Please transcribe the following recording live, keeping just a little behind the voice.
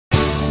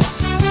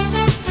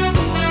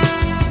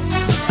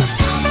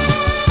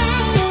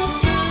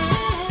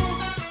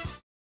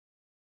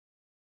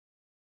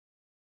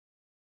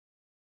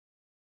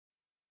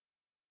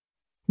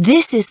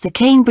This is the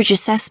Cambridge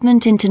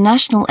Assessment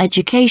International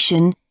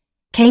Education,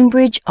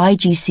 Cambridge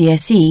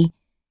IGCSE,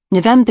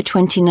 November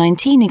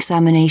 2019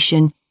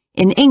 examination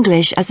in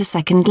English as a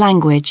second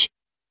language.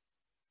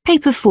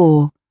 Paper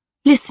 4,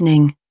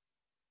 Listening.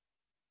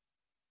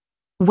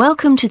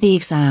 Welcome to the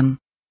exam.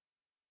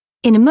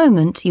 In a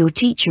moment, your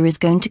teacher is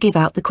going to give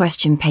out the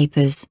question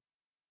papers.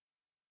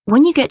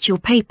 When you get your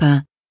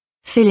paper,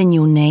 fill in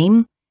your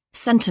name,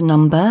 centre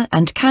number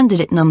and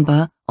candidate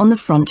number on the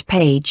front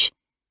page.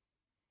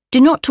 Do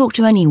not talk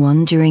to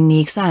anyone during the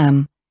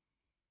exam.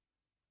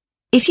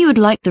 If you would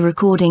like the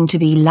recording to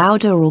be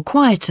louder or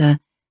quieter,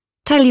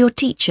 tell your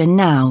teacher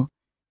now.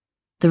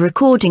 The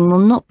recording will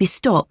not be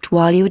stopped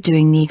while you are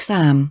doing the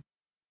exam.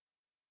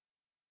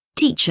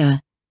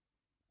 Teacher,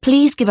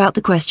 please give out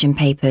the question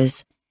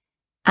papers,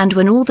 and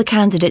when all the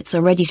candidates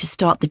are ready to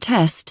start the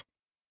test,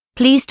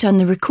 please turn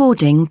the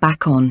recording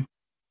back on.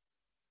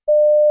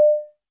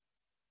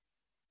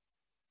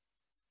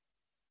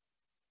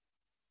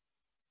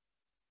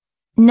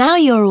 Now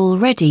you're all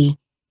ready,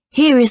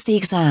 here is the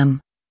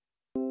exam.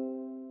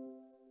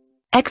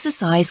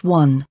 Exercise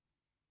 1.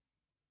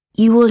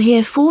 You will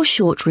hear 4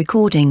 short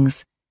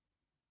recordings.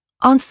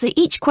 Answer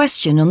each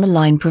question on the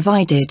line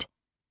provided.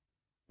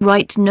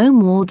 Write no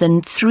more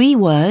than 3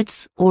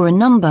 words or a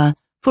number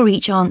for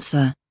each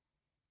answer.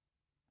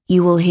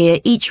 You will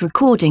hear each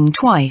recording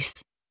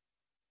twice.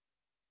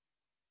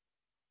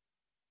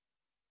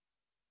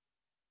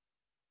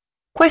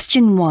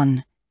 Question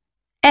 1.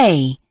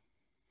 A.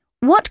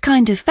 What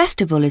kind of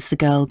festival is the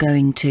girl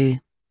going to?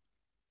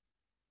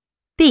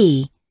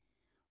 B.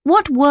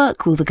 What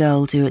work will the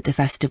girl do at the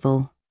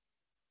festival?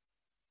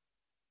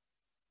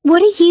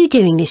 What are you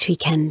doing this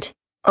weekend?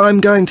 I'm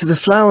going to the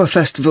flower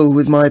festival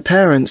with my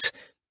parents.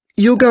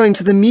 You're going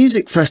to the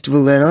music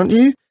festival then, aren't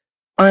you?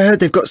 I heard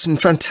they've got some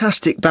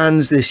fantastic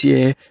bands this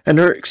year and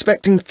are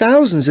expecting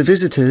thousands of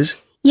visitors.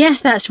 Yes,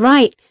 that's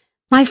right.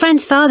 My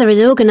friend's father is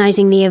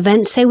organising the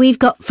event, so we've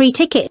got free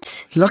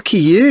tickets. Lucky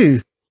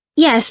you.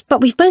 Yes,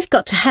 but we've both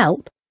got to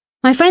help.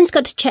 My friend's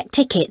got to check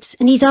tickets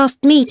and he's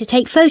asked me to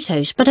take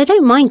photos, but I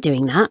don't mind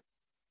doing that.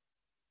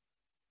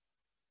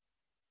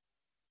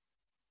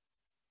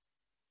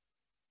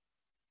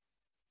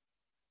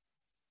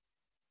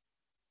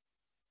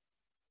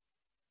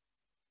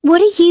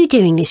 What are you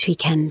doing this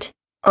weekend?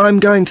 I'm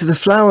going to the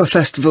flower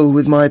festival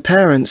with my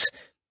parents.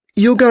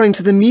 You're going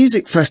to the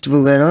music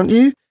festival then, aren't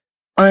you?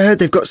 I heard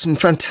they've got some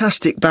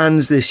fantastic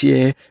bands this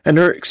year and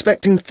are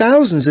expecting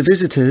thousands of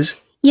visitors.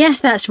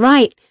 Yes, that's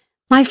right.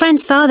 My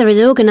friend's father is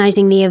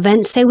organising the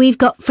event, so we've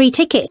got free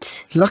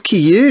tickets. Lucky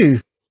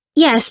you.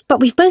 Yes, but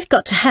we've both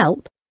got to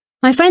help.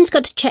 My friend's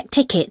got to check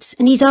tickets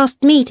and he's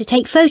asked me to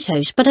take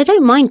photos, but I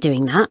don't mind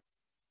doing that.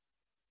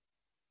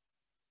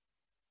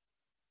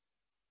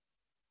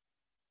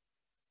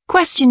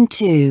 Question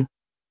 2.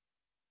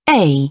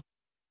 A.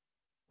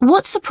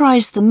 What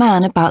surprised the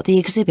man about the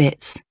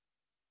exhibits?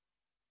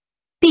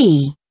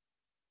 B.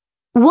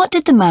 What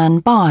did the man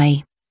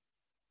buy?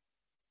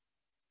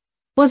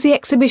 Was the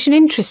exhibition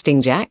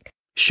interesting, Jack?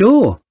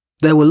 Sure.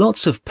 There were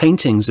lots of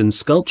paintings and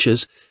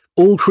sculptures,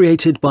 all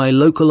created by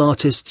local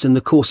artists in the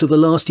course of the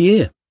last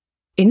year.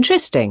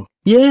 Interesting.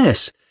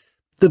 Yes.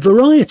 The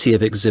variety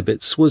of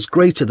exhibits was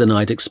greater than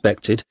I'd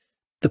expected.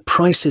 The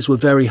prices were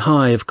very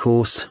high, of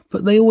course,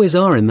 but they always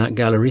are in that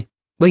gallery.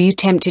 Were you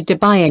tempted to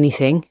buy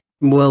anything?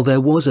 Well,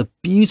 there was a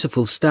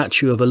beautiful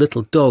statue of a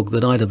little dog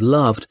that I'd have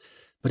loved,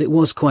 but it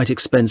was quite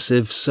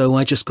expensive, so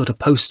I just got a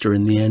poster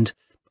in the end.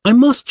 I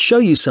must show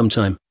you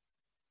sometime.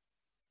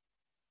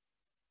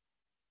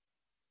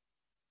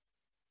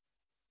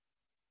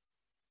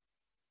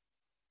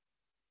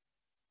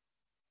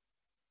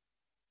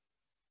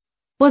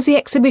 Was the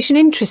exhibition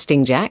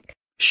interesting, Jack?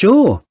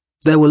 Sure.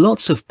 There were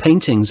lots of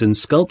paintings and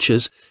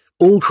sculptures,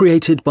 all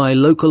created by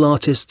local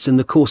artists in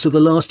the course of the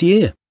last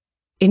year.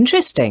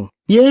 Interesting.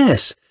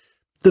 Yes.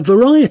 The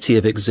variety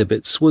of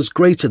exhibits was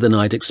greater than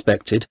I'd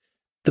expected.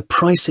 The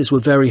prices were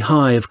very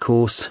high, of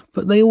course,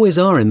 but they always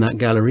are in that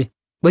gallery.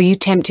 Were you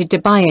tempted to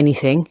buy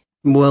anything?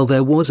 Well,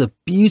 there was a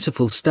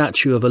beautiful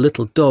statue of a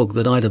little dog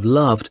that I'd have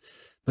loved,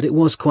 but it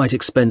was quite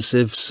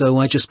expensive, so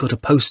I just got a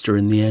poster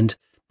in the end.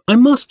 I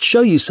must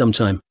show you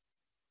sometime.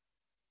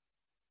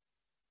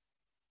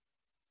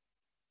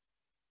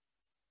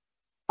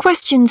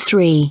 Question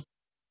 3.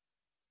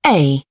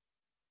 A.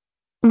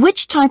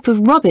 Which type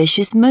of rubbish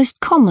is most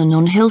common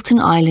on Hilton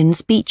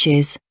Island's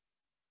beaches?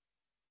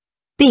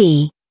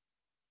 B.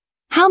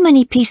 How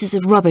many pieces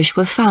of rubbish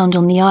were found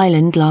on the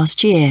island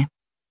last year?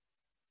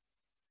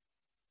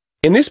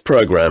 In this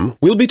program,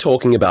 we'll be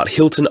talking about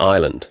Hilton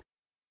Island.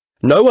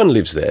 No one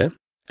lives there,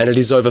 and it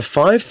is over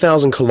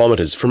 5,000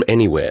 kilometres from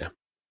anywhere.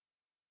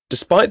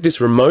 Despite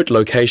this remote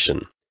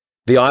location,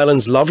 the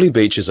island's lovely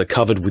beaches are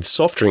covered with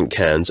soft drink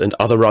cans and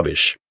other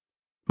rubbish.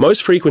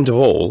 Most frequent of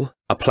all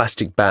are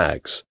plastic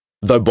bags,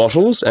 though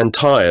bottles and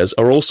tyres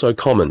are also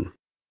common.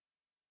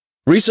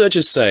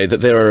 Researchers say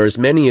that there are as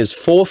many as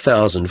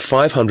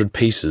 4,500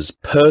 pieces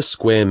per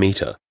square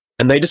metre,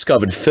 and they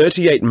discovered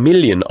 38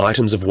 million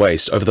items of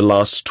waste over the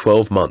last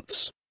 12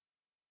 months.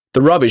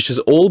 The rubbish has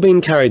all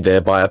been carried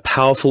there by a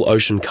powerful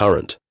ocean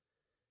current.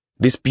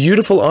 This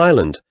beautiful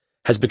island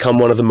has become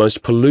one of the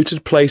most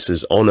polluted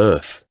places on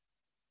Earth.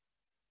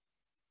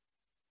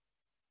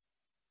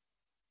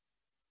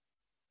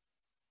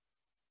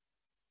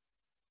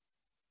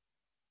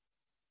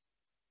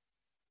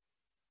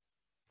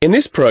 In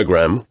this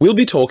program, we'll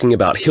be talking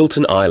about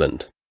Hilton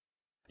Island.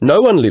 No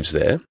one lives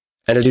there,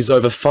 and it is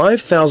over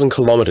 5,000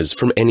 kilometres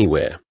from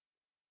anywhere.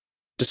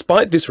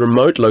 Despite this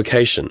remote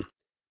location,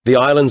 the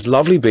island's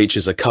lovely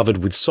beaches are covered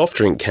with soft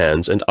drink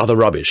cans and other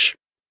rubbish.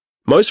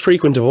 Most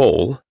frequent of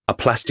all are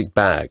plastic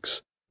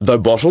bags, though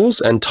bottles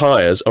and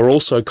tyres are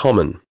also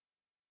common.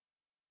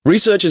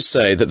 Researchers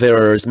say that there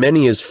are as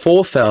many as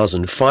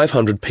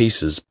 4,500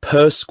 pieces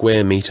per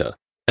square metre,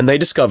 and they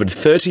discovered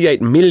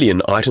 38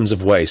 million items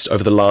of waste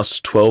over the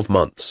last 12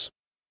 months.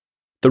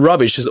 The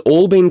rubbish has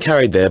all been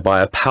carried there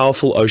by a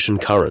powerful ocean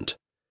current.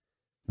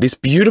 This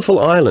beautiful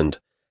island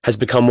has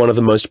become one of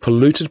the most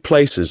polluted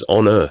places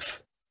on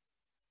Earth.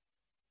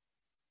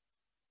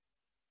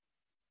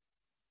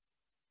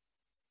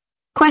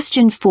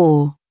 Question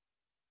 4.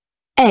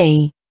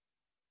 A.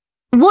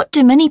 What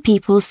do many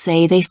people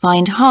say they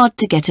find hard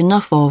to get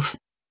enough of?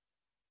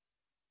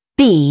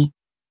 B.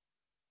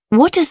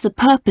 What is the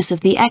purpose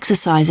of the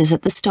exercises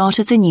at the start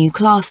of the new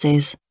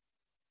classes?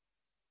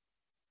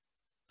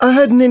 I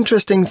heard an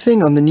interesting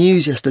thing on the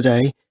news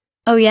yesterday.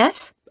 Oh,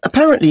 yes?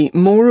 Apparently,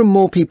 more and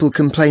more people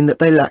complain that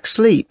they lack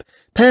sleep.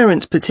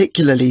 Parents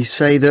particularly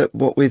say that,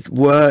 what with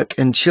work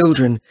and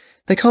children,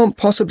 they can't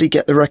possibly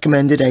get the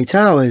recommended 8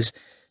 hours.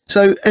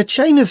 So, a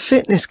chain of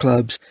fitness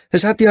clubs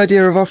has had the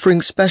idea of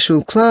offering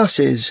special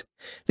classes.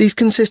 These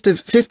consist of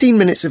 15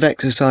 minutes of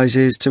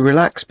exercises to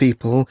relax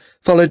people,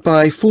 followed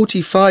by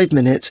 45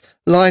 minutes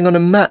lying on a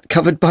mat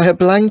covered by a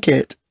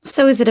blanket.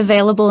 So is it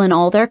available in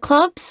all their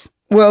clubs?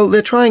 Well,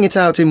 they're trying it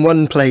out in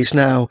one place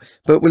now,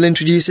 but will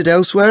introduce it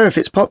elsewhere if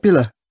it's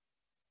popular.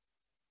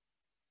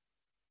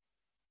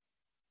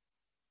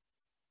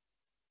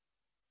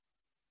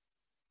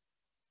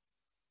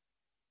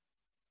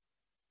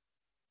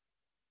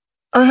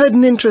 I heard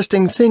an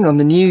interesting thing on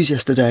the news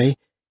yesterday.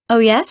 Oh,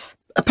 yes?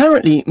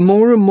 Apparently,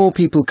 more and more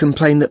people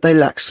complain that they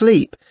lack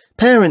sleep.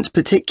 Parents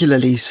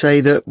particularly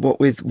say that, what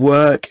with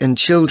work and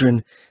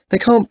children, they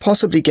can't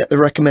possibly get the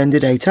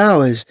recommended 8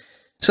 hours.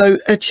 So,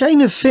 a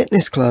chain of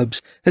fitness clubs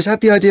has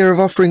had the idea of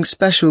offering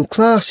special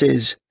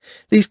classes.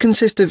 These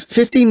consist of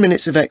 15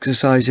 minutes of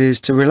exercises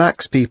to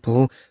relax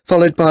people,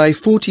 followed by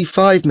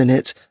 45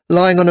 minutes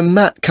lying on a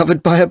mat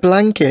covered by a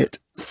blanket.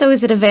 So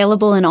is it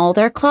available in all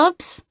their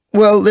clubs?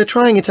 Well, they're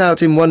trying it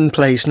out in one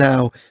place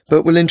now,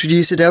 but will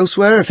introduce it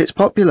elsewhere if it's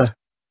popular.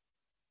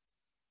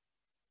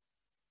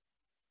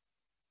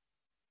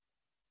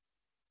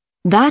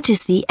 That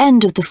is the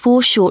end of the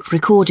 4 short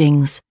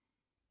recordings.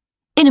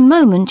 In a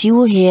moment you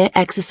will hear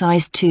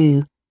exercise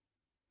 2.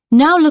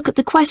 Now look at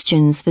the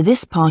questions for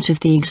this part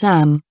of the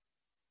exam.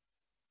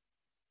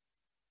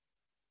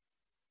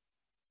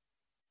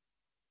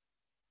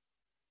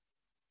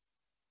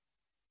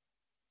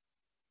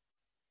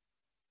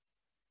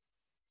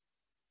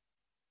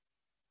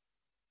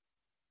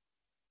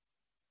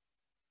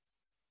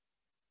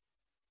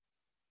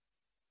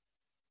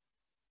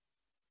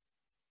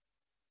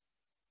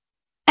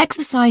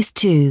 Exercise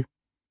 2.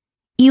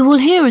 You will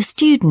hear a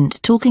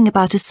student talking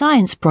about a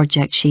science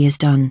project she has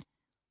done.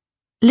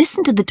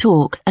 Listen to the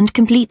talk and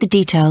complete the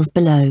details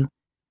below.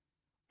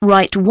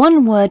 Write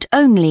 1 word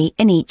only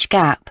in each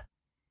gap.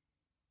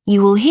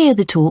 You will hear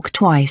the talk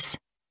twice.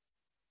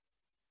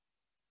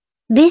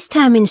 This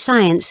term in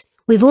science,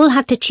 we've all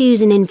had to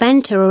choose an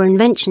inventor or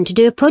invention to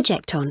do a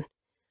project on.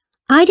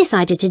 I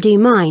decided to do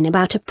mine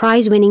about a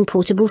prize-winning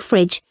portable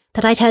fridge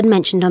that I'd heard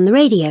mentioned on the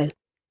radio.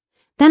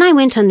 Then I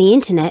went on the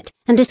internet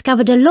and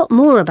discovered a lot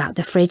more about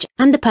the fridge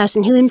and the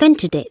person who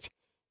invented it,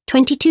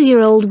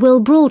 22-year-old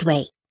Will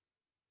Broadway.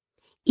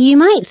 You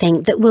might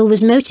think that Will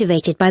was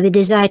motivated by the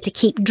desire to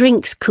keep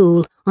drinks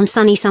cool on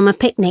sunny summer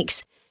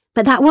picnics,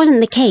 but that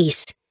wasn't the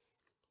case.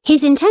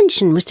 His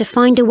intention was to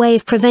find a way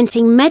of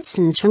preventing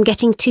medicines from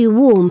getting too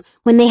warm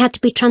when they had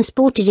to be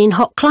transported in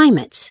hot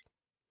climates.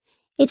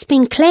 It's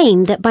been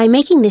claimed that by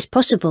making this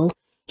possible,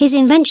 his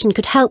invention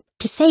could help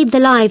to save the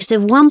lives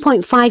of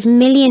 1.5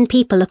 million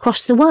people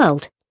across the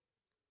world.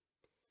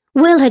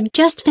 Will had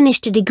just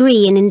finished a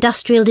degree in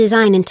industrial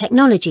design and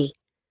technology.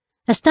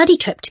 A study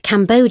trip to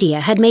Cambodia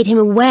had made him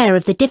aware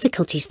of the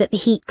difficulties that the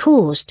heat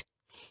caused.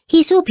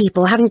 He saw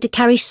people having to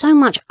carry so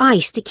much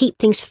ice to keep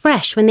things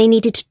fresh when they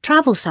needed to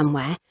travel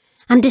somewhere,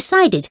 and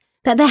decided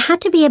that there had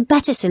to be a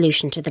better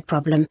solution to the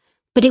problem,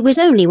 but it was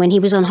only when he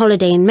was on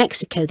holiday in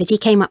Mexico that he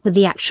came up with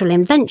the actual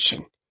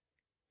invention.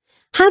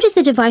 How does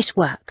the device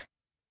work?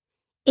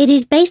 It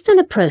is based on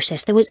a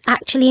process that was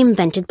actually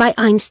invented by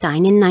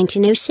Einstein in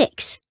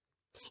 1906.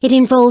 It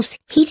involves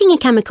heating a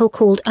chemical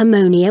called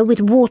ammonia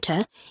with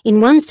water in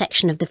one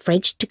section of the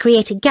fridge to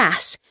create a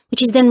gas,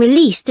 which is then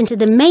released into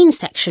the main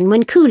section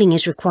when cooling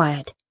is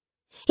required.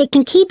 It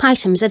can keep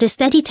items at a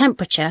steady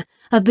temperature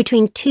of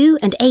between 2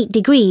 and 8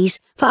 degrees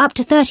for up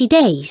to 30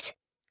 days.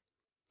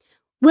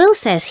 Will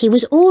says he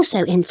was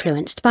also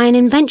influenced by an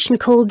invention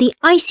called the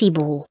icy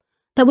ball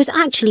that was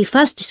actually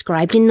first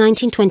described in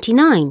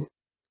 1929.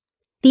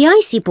 The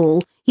icy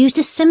ball used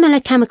a similar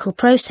chemical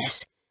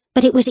process,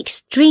 but it was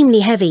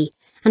extremely heavy,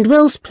 and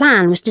Will's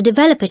plan was to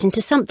develop it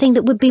into something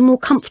that would be more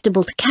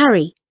comfortable to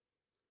carry.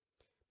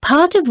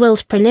 Part of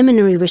Will's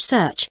preliminary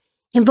research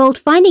involved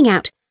finding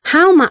out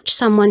how much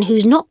someone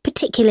who's not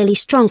particularly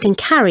strong can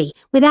carry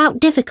without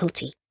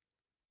difficulty.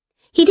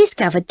 He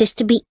discovered this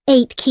to be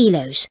 8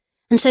 kilos,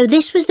 and so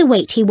this was the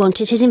weight he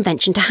wanted his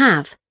invention to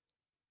have.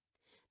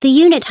 The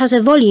unit has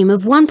a volume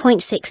of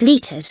 1.6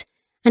 litres,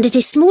 and it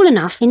is small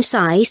enough in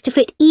size to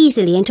fit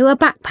easily into a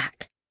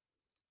backpack.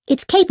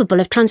 It's capable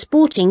of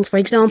transporting, for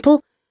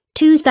example,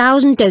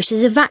 2,000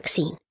 doses of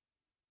vaccine.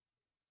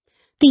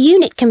 The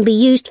unit can be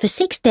used for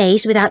 6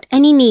 days without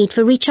any need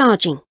for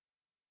recharging.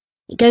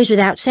 It goes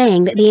without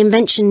saying that the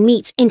invention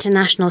meets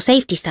international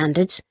safety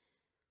standards.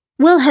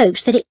 Will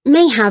hopes that it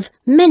may have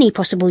many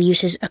possible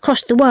uses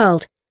across the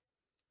world.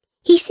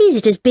 He sees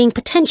it as being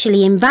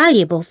potentially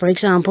invaluable, for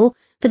example,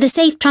 for the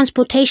safe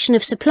transportation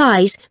of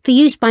supplies for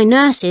use by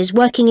nurses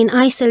working in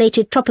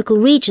isolated tropical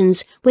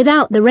regions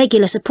without the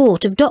regular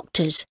support of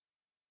doctors.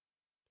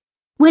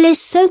 Will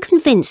is so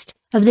convinced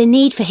of the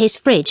need for his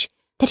fridge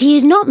that he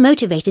is not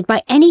motivated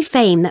by any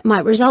fame that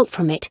might result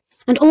from it,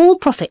 and all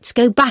profits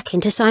go back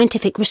into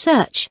scientific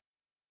research.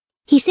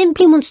 He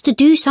simply wants to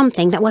do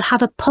something that will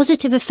have a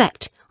positive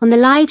effect on the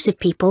lives of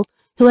people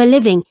who are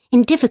living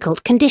in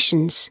difficult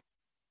conditions.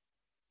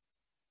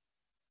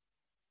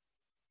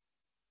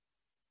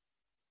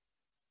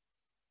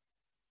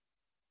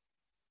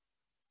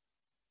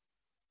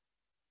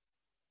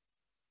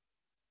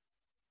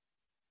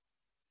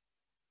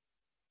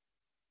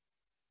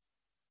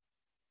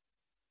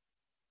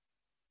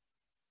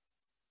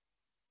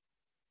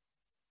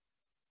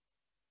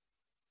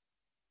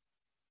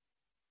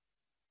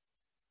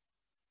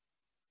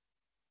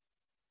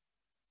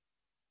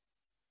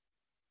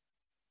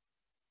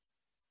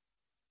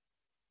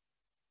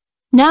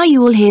 Now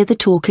you will hear the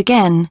talk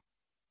again.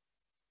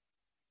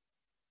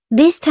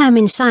 This term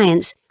in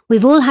science,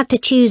 we've all had to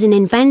choose an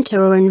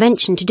inventor or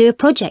invention to do a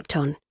project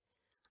on.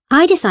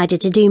 I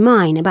decided to do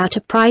mine about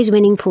a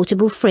prize-winning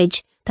portable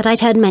fridge that I'd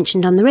heard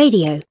mentioned on the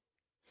radio.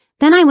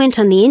 Then I went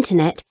on the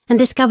internet and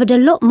discovered a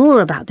lot more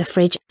about the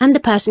fridge and the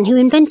person who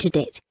invented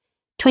it,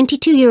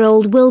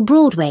 22-year-old Will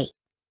Broadway.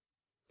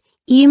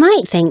 You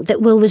might think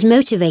that Will was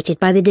motivated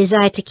by the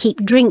desire to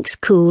keep drinks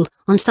cool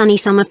on sunny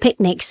summer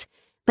picnics,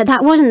 but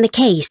that wasn't the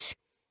case.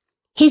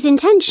 His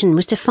intention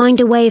was to find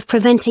a way of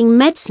preventing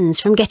medicines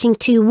from getting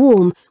too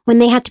warm when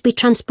they had to be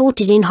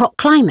transported in hot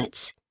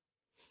climates.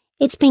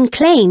 It's been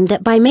claimed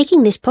that by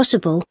making this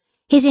possible,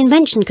 his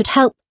invention could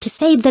help to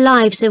save the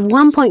lives of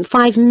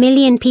 1.5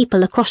 million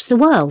people across the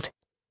world.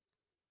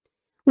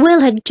 Will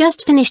had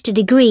just finished a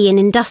degree in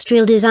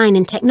industrial design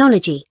and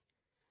technology.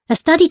 A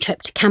study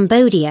trip to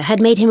Cambodia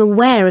had made him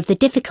aware of the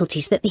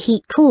difficulties that the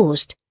heat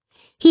caused.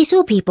 He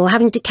saw people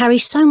having to carry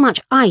so much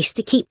ice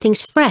to keep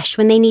things fresh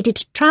when they needed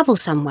to travel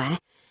somewhere,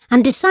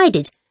 and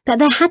decided that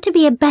there had to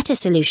be a better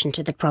solution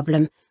to the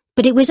problem,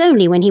 but it was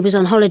only when he was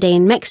on holiday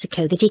in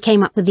Mexico that he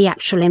came up with the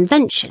actual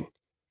invention.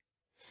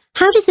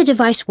 How does the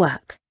device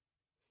work?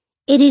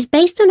 It is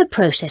based on a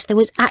process that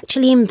was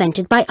actually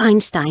invented by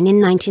Einstein in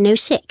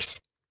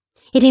 1906.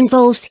 It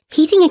involves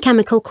heating a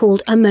chemical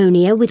called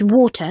ammonia with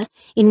water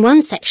in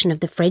one section of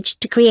the fridge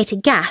to create a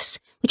gas,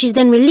 which is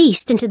then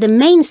released into the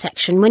main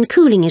section when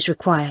cooling is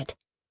required.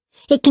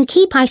 It can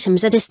keep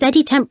items at a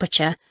steady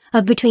temperature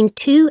of between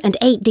 2 and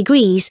 8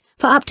 degrees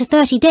for up to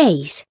 30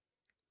 days.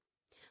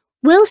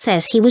 Will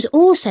says he was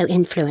also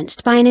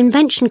influenced by an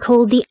invention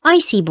called the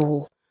icy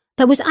ball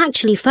that was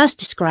actually first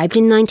described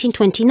in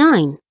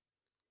 1929.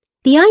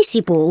 The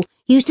icy ball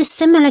used a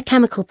similar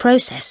chemical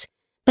process,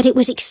 but it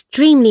was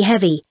extremely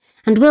heavy,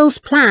 and Will's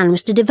plan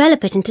was to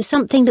develop it into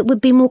something that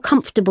would be more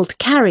comfortable to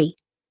carry.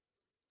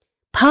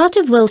 Part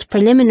of Will's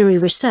preliminary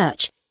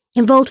research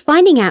involved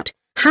finding out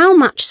how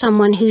much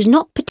someone who's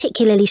not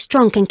particularly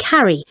strong can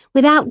carry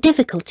without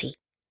difficulty.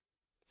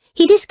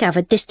 He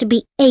discovered this to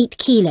be 8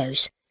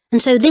 kilos,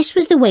 and so this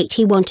was the weight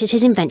he wanted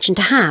his invention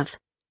to have.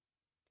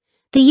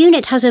 The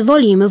unit has a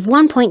volume of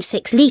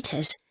 1.6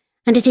 litres,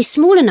 and it is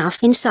small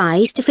enough in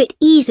size to fit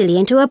easily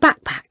into a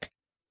backpack.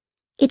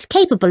 It's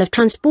capable of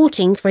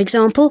transporting, for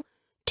example,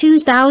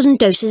 2,000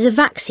 doses of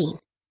vaccine.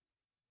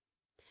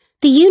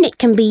 The unit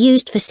can be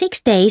used for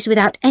 6 days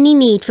without any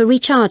need for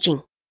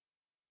recharging.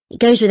 It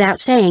goes without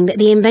saying that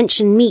the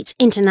invention meets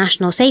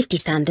international safety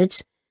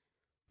standards.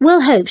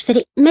 Will hopes that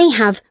it may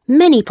have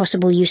many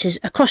possible uses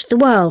across the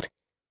world.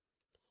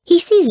 He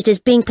sees it as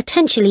being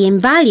potentially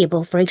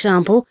invaluable, for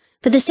example,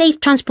 for the safe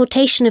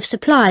transportation of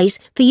supplies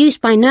for use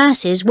by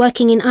nurses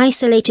working in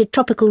isolated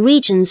tropical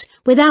regions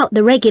without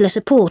the regular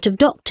support of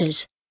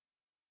doctors.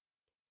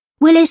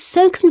 Will is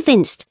so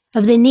convinced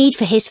of the need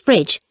for his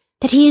fridge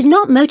that he is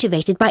not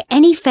motivated by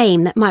any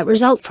fame that might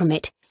result from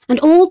it, and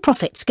all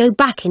profits go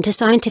back into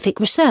scientific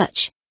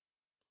research.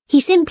 He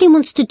simply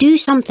wants to do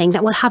something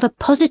that will have a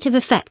positive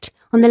effect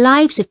on the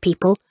lives of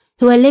people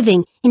who are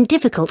living in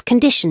difficult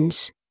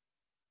conditions.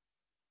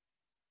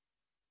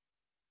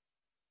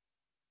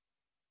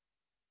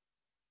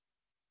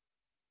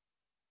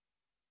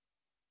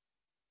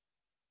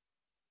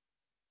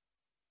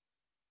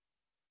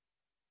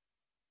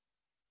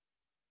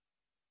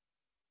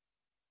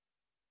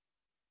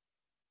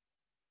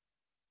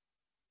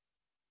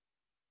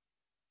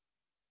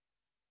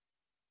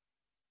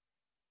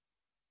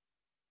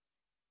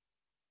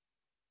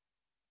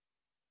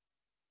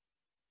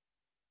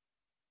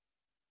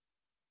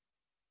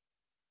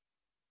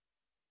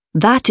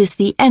 That is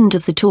the end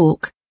of the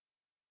talk.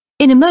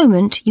 In a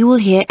moment, you will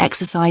hear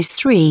exercise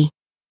 3.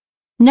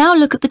 Now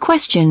look at the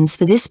questions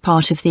for this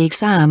part of the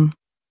exam.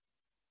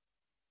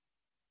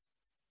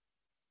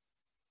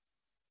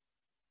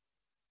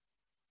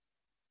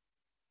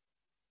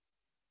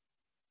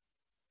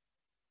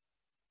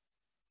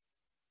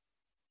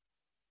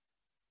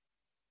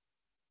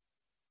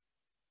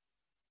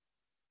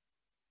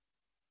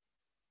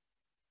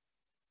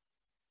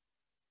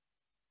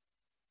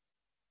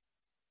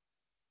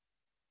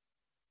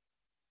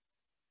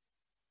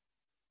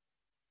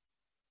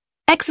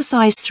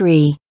 Exercise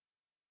 3.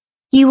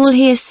 You will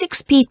hear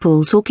 6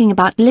 people talking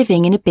about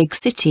living in a big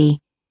city.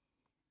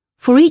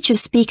 For each of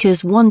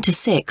speakers 1 to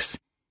 6,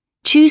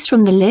 choose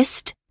from the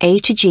list, A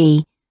to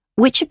G,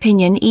 which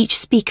opinion each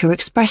speaker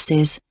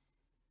expresses.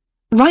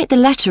 Write the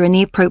letter in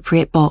the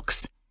appropriate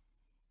box.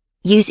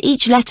 Use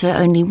each letter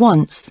only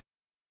once.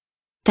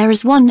 There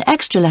is one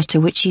extra letter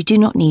which you do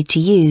not need to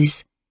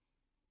use.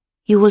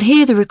 You will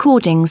hear the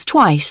recordings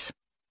twice.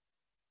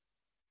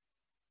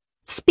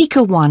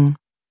 Speaker 1.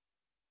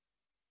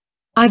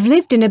 I've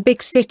lived in a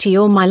big city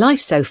all my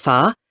life so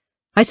far.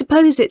 I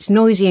suppose it's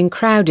noisy and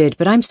crowded,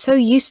 but I'm so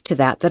used to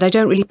that I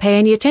don't really pay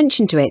any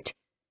attention to it.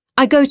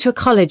 I go to a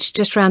college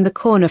just round the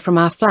corner from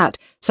our flat,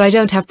 so I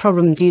don't have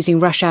problems using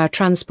rush hour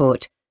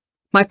transport.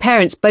 My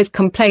parents both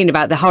complain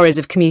about the horrors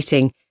of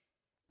commuting.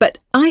 But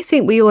I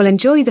think we all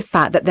enjoy the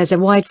fact that there's a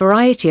wide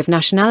variety of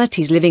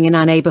nationalities living in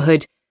our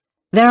neighbourhood.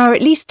 There are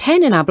at least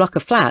 10 in our block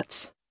of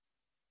flats.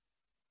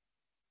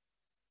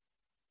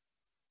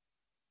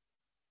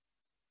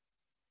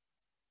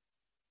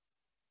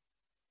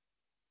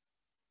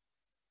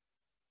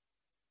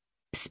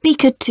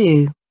 Speaker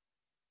 2.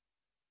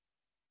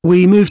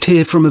 We moved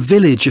here from a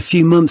village a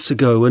few months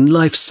ago and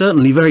life's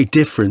certainly very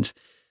different.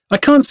 I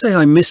can't say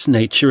I miss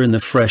nature and the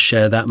fresh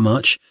air that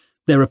much.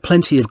 There are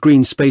plenty of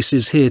green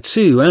spaces here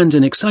too and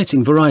an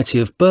exciting variety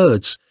of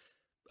birds.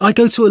 I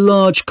go to a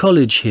large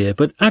college here,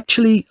 but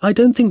actually I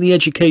don't think the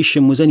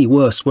education was any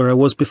worse where I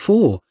was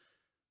before.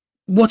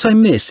 What I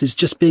miss is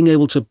just being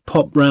able to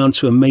pop round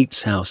to a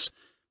mate's house.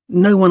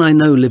 No one I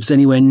know lives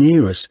anywhere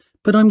near us,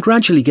 but I'm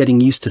gradually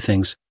getting used to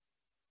things.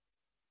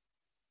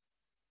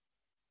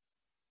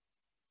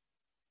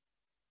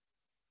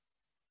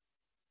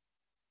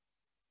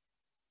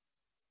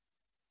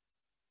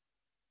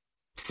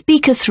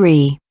 Speaker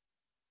 3.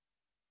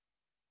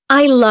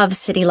 I love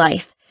city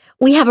life.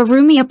 We have a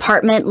roomy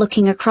apartment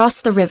looking across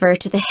the river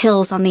to the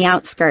hills on the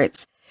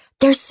outskirts.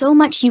 There's so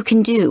much you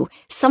can do,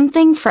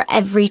 something for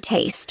every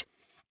taste.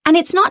 And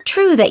it's not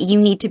true that you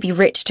need to be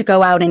rich to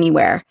go out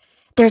anywhere.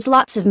 There's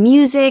lots of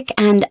music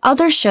and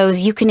other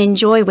shows you can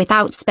enjoy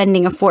without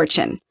spending a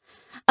fortune.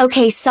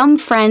 Okay, some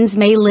friends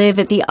may live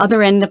at the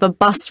other end of a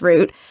bus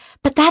route,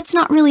 but that's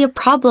not really a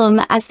problem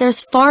as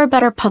there's far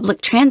better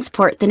public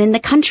transport than in the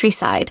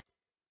countryside.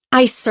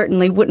 I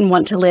certainly wouldn't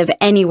want to live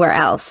anywhere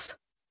else.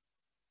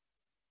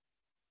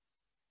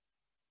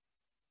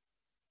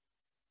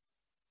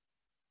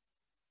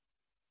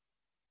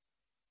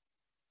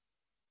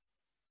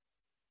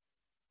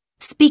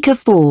 Speaker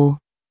 4.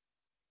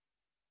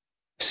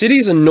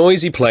 Cities are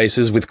noisy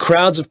places with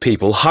crowds of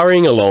people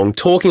hurrying along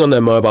talking on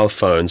their mobile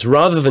phones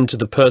rather than to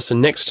the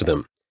person next to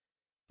them.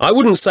 I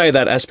wouldn't say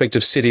that aspect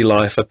of city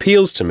life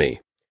appeals to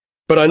me,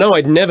 but I know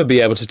I'd never be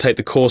able to take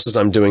the courses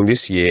I'm doing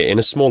this year in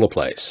a smaller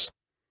place.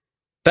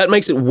 That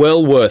makes it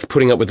well worth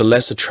putting up with the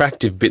less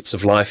attractive bits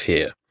of life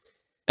here.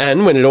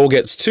 And when it all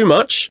gets too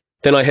much,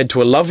 then I head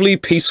to a lovely,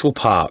 peaceful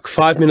park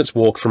 5 minutes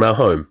walk from our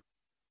home.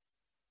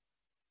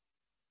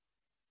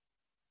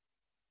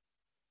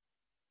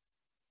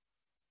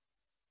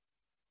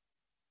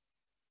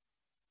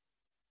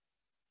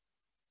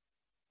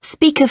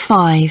 Speaker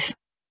 5.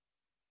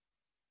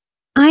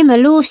 I'm a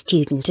law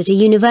student at a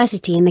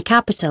university in the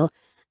capital,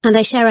 and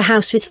I share a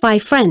house with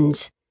 5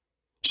 friends.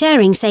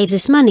 Sharing saves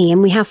us money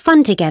and we have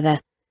fun together.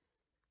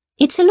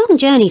 It's a long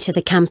journey to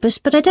the campus,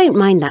 but I don't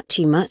mind that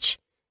too much.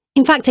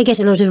 In fact, I get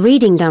a lot of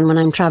reading done when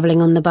I'm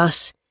travelling on the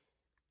bus.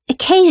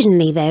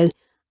 Occasionally, though,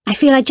 I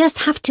feel I just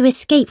have to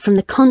escape from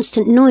the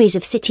constant noise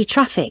of city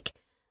traffic.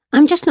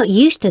 I'm just not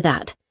used to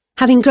that,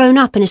 having grown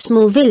up in a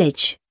small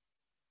village.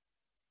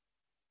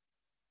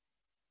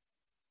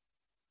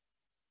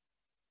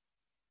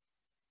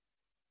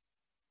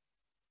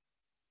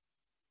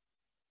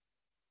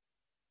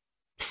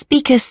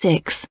 Speaker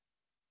 6.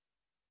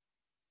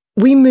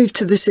 We moved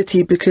to the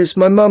city because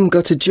my mum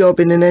got a job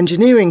in an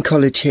engineering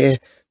college here.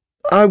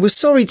 I was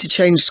sorry to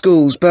change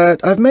schools,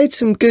 but I've made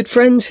some good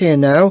friends here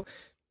now.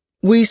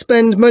 We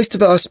spend most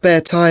of our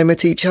spare time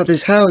at each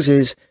other's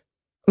houses.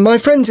 My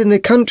friends in the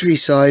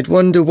countryside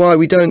wonder why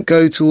we don't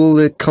go to all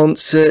the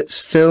concerts,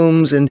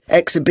 films and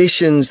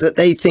exhibitions that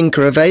they think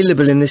are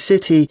available in the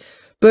city,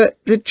 but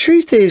the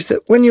truth is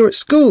that when you're at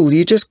school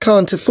you just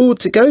can't afford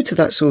to go to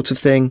that sort of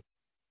thing.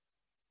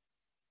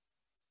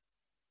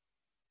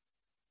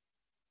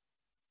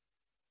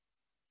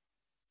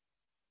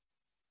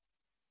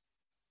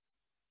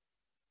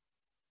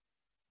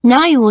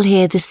 Now you will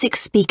hear the 6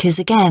 speakers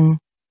again.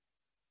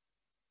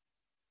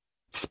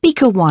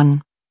 Speaker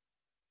 1.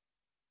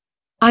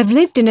 I've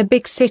lived in a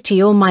big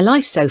city all my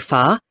life so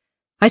far.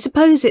 I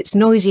suppose it's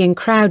noisy and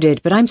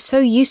crowded, but I'm so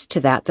used to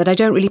that I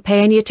don't really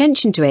pay any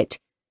attention to it.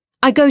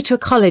 I go to a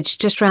college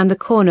just round the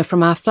corner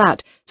from our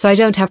flat, so I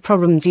don't have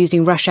problems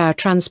using rush hour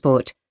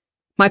transport.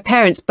 My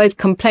parents both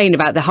complain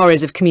about the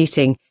horrors of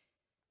commuting.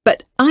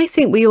 But I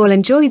think we all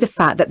enjoy the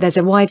fact that there's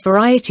a wide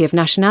variety of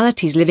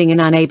nationalities living in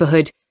our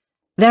neighbourhood.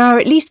 There are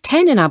at least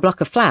 10 in our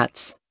block of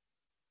flats.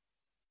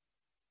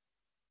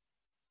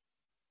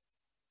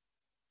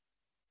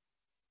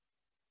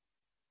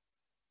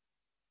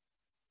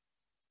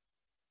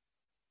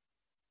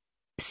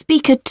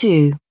 Speaker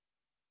 2.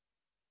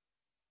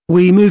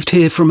 We moved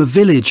here from a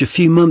village a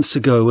few months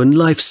ago and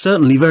life's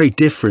certainly very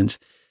different.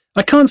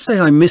 I can't say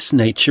I miss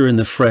nature and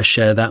the fresh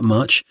air that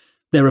much.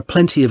 There are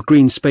plenty of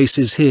green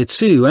spaces here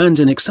too and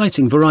an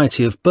exciting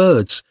variety of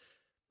birds.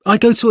 I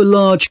go to a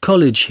large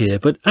college here,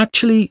 but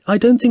actually I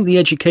don't think the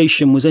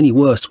education was any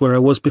worse where I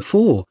was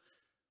before.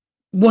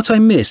 What I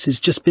miss is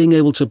just being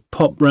able to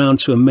pop round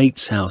to a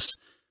mate's house.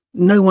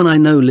 No one I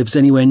know lives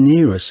anywhere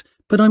near us,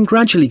 but I'm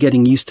gradually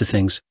getting used to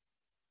things.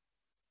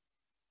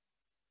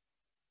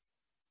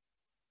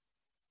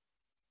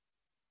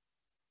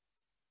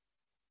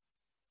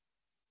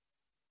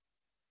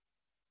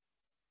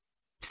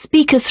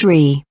 Speaker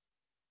 3.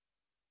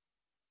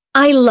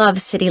 I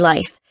love city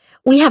life.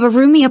 We have a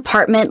roomy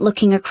apartment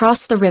looking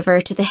across the river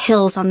to the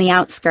hills on the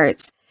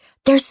outskirts.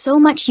 There's so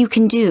much you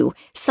can do,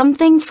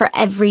 something for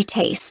every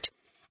taste.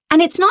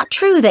 And it's not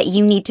true that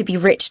you need to be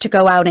rich to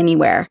go out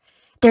anywhere.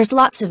 There's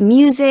lots of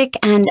music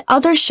and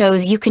other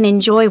shows you can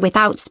enjoy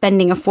without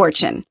spending a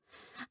fortune.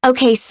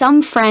 Okay,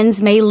 some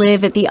friends may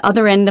live at the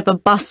other end of a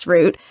bus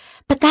route,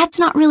 but that's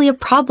not really a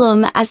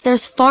problem as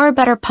there's far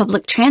better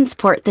public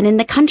transport than in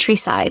the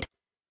countryside.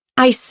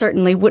 I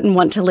certainly wouldn't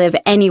want to live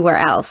anywhere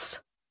else.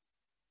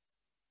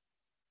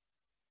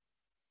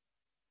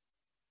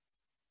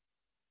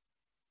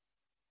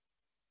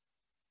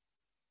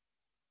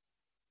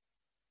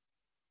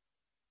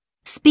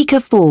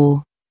 Speaker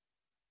 4.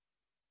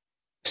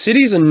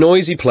 Cities are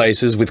noisy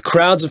places with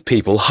crowds of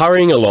people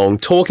hurrying along,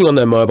 talking on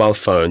their mobile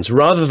phones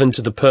rather than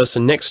to the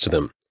person next to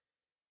them.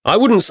 I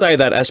wouldn't say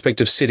that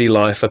aspect of city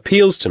life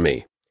appeals to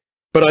me,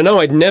 but I know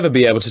I'd never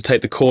be able to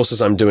take the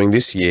courses I'm doing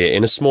this year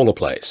in a smaller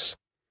place.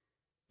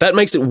 That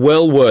makes it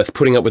well worth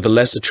putting up with the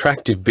less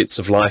attractive bits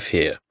of life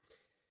here.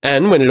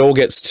 And when it all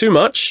gets too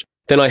much,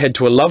 then I head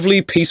to a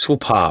lovely, peaceful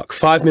park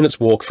 5 minutes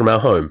walk from our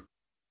home.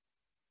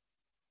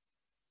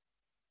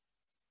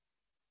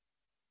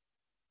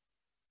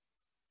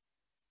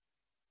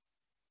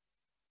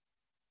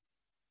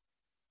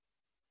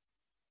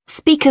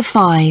 Speaker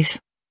 5.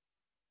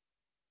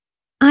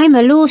 I'm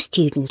a law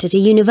student at a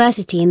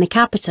university in the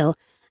capital,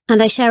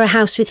 and I share a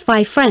house with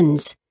 5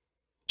 friends.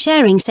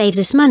 Sharing saves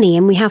us money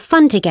and we have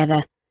fun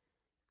together.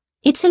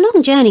 It's a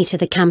long journey to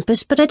the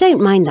campus, but I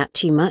don't mind that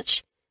too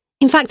much.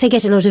 In fact, I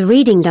get a lot of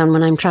reading done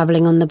when I'm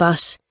travelling on the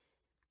bus.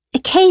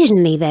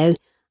 Occasionally, though,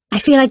 I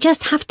feel I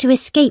just have to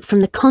escape from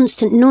the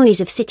constant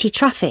noise of city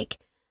traffic.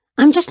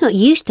 I'm just not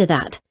used to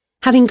that,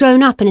 having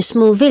grown up in a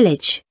small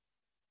village.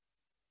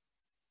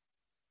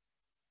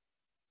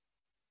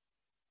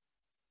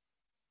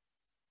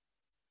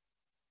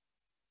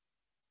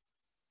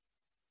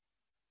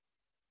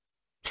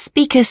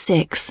 Speaker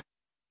 6.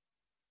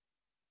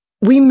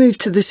 We moved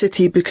to the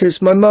city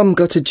because my mum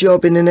got a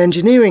job in an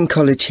engineering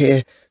college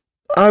here.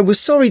 I was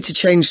sorry to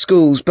change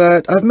schools,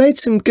 but I've made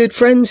some good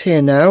friends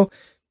here now.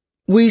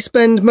 We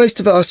spend most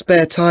of our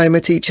spare time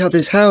at each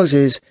other's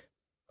houses.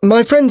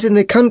 My friends in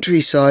the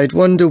countryside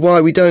wonder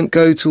why we don't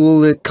go to all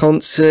the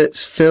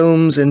concerts,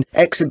 films and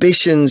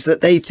exhibitions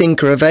that they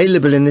think are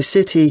available in the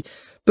city,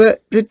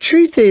 but the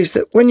truth is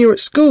that when you're at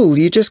school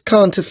you just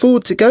can't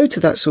afford to go to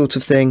that sort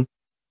of thing.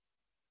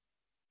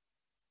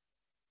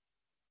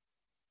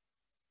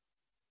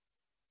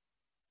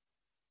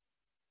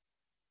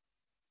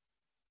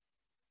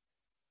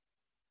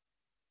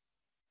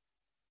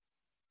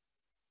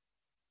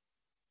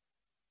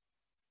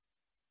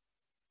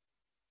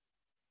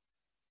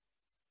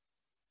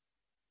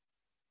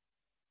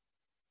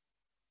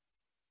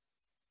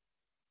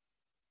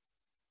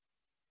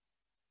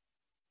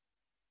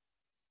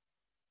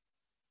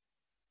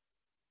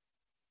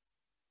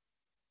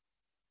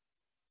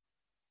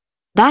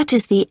 That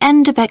is the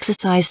end of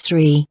exercise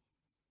 3.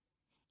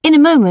 In a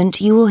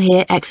moment you will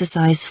hear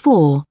exercise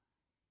 4.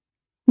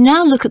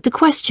 Now look at the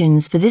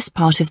questions for this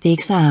part of the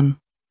exam.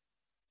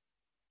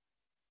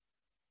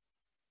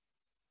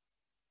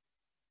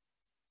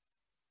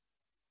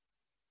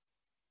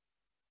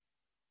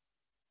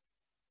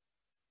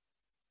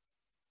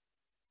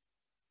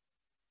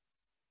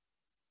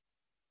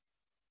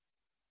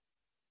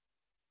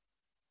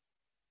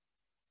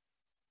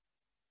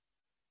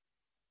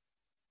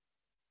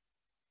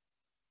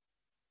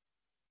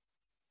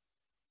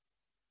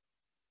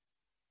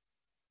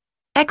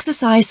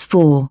 Exercise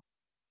 4.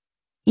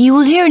 You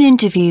will hear an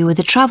interview with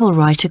a travel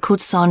writer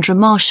called Sandra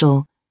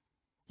Marshall.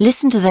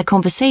 Listen to their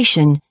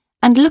conversation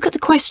and look at the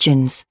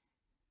questions.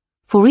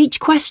 For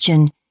each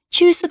question,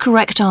 choose the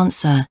correct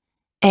answer,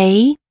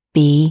 A,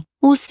 B,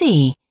 or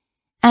C,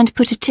 and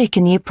put a tick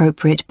in the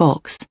appropriate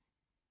box.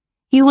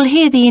 You will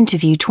hear the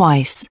interview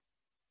twice.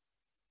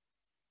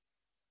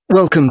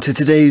 Welcome to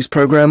today's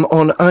programme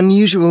on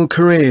unusual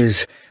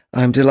careers.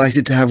 I'm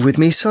delighted to have with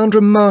me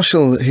Sandra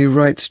Marshall, who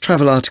writes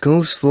travel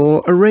articles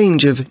for a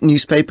range of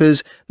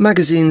newspapers,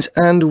 magazines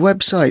and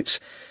websites.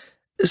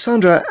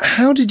 Sandra,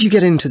 how did you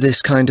get into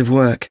this kind of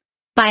work?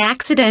 By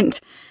accident.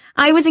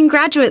 I was in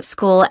graduate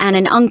school and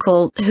an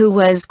uncle, who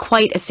was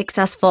quite a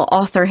successful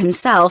author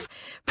himself,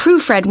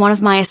 proofread one of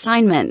my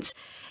assignments.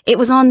 It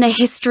was on the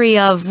history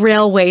of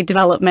railway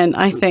development,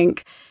 I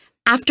think.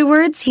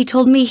 Afterwards, he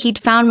told me he'd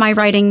found my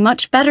writing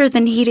much better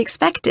than he'd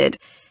expected.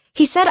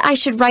 He said I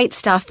should write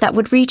stuff that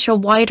would reach a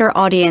wider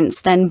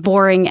audience than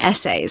boring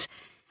essays.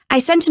 I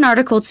sent an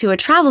article to a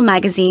travel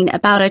magazine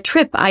about a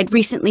trip I'd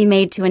recently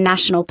made to a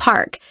national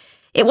park.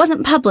 It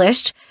wasn't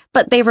published,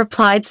 but they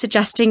replied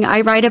suggesting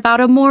I write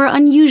about a more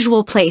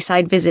unusual place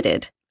I'd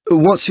visited.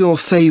 What's your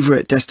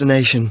favourite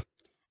destination?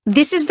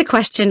 This is the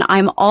question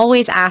I'm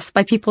always asked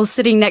by people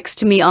sitting next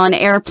to me on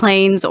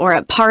airplanes or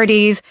at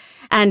parties,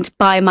 and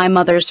by my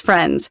mother's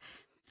friends.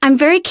 I'm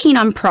very keen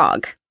on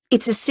Prague.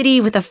 It's a city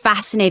with a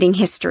fascinating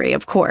history,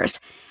 of course,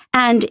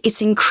 and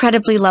it's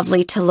incredibly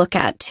lovely to look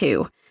at,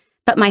 too.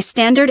 But my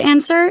standard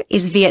answer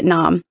is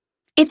Vietnam.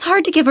 It's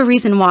hard to give a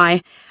reason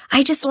why.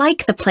 I just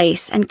like the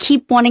place and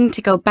keep wanting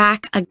to go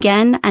back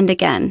again and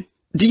again.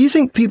 Do you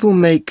think people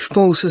make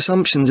false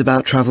assumptions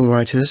about travel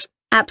writers?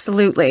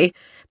 Absolutely.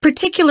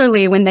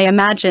 Particularly when they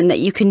imagine that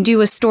you can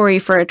do a story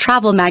for a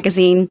travel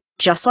magazine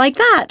just like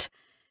that.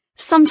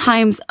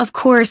 Sometimes, of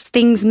course,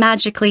 things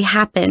magically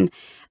happen,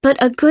 but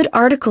a good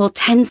article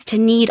tends to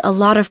need a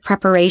lot of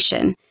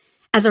preparation.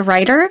 As a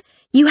writer,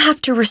 you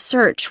have to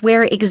research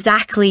where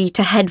exactly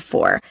to head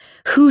for,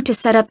 who to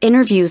set up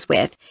interviews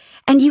with,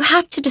 and you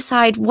have to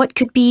decide what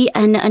could be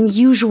an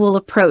unusual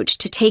approach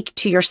to take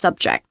to your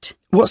subject.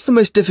 What's the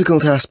most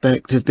difficult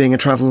aspect of being a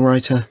travel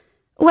writer?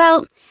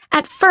 Well,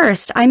 at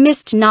first, I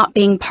missed not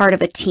being part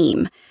of a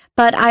team,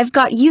 but I've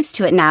got used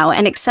to it now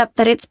and accept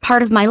that it's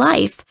part of my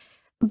life.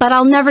 But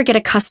I'll never get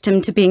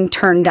accustomed to being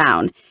turned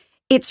down.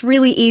 It's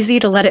really easy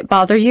to let it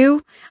bother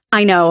you.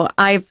 I know,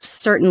 I've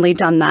certainly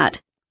done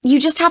that. You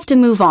just have to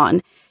move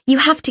on. You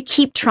have to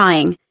keep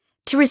trying,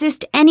 to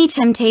resist any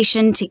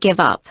temptation to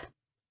give up.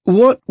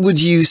 What would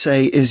you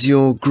say is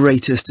your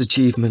greatest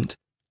achievement?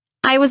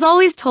 I was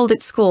always told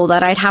at school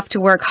that I'd have to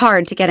work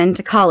hard to get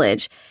into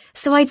college,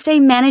 so I'd say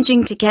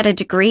managing to get a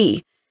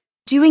degree.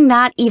 Doing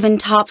that even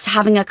tops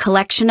having a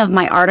collection of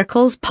my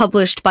articles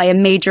published by a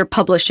major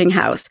publishing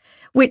house,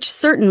 which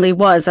certainly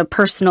was a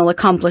personal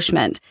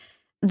accomplishment.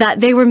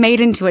 That they were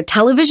made into a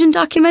television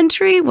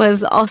documentary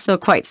was also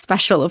quite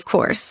special, of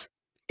course.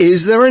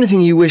 Is there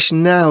anything you wish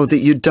now that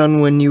you'd done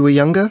when you were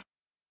younger?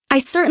 I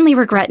certainly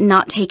regret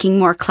not taking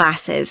more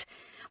classes.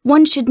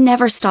 One should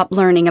never stop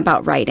learning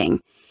about writing.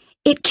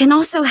 It can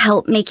also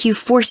help make you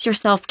force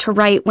yourself to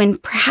write when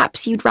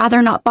perhaps you'd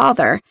rather not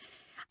bother.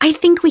 I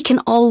think we can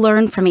all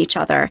learn from each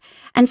other,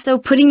 and so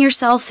putting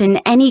yourself in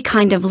any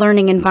kind of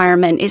learning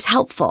environment is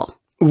helpful.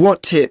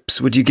 What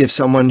tips would you give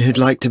someone who'd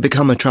like to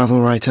become a travel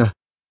writer?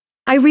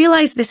 I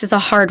realize this is a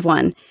hard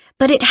one,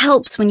 but it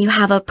helps when you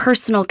have a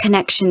personal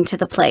connection to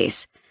the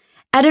place.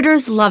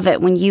 Editors love it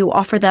when you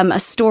offer them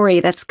a story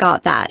that's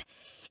got that.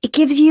 It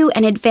gives you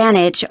an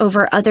advantage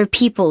over other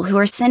people who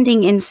are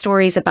sending in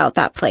stories about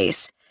that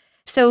place.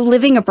 So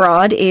living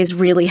abroad is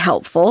really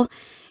helpful.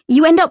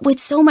 You end up with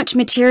so much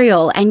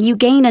material and you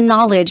gain a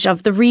knowledge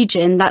of the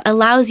region that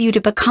allows you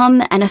to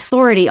become an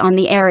authority on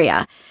the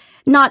area.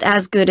 Not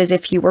as good as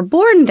if you were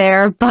born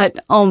there, but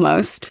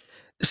almost.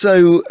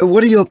 So,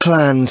 what are your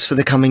plans for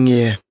the coming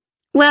year?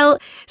 Well,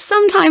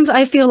 sometimes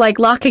I feel like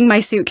locking my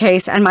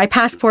suitcase and my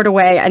passport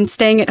away and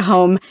staying at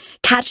home,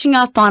 catching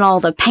up on all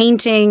the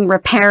painting,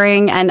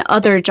 repairing, and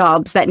other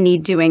jobs that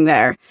need doing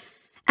there.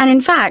 And in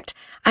fact,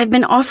 I've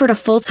been offered a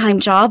full-time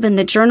job in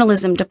the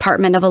journalism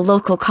department of a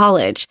local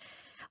college.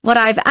 What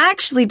I've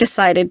actually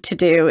decided to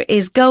do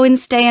is go and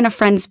stay in a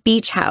friend's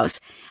beach house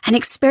and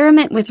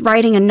experiment with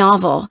writing a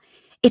novel.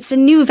 It's a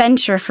new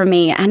venture for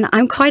me, and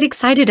I'm quite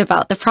excited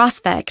about the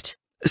prospect.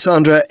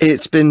 Sandra,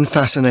 it's been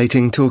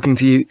fascinating talking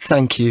to you.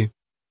 Thank you.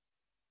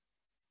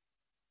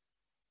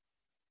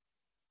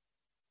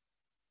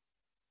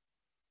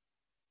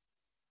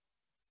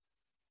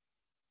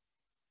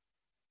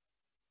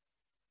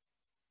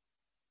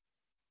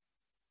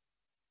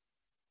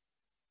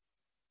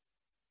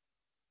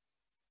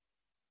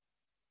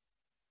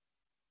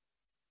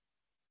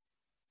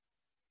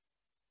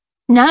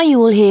 Now you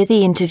will hear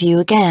the interview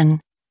again.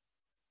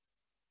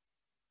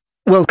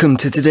 Welcome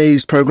to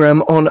today's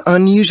programme on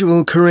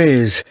unusual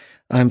careers.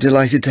 I'm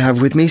delighted to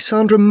have with me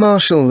Sandra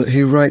Marshall,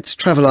 who writes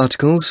travel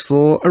articles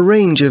for a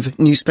range of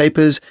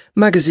newspapers,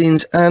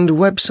 magazines and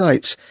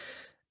websites.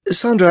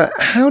 Sandra,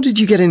 how did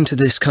you get into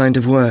this kind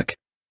of work?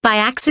 By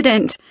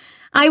accident.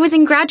 I was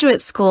in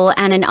graduate school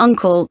and an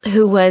uncle,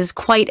 who was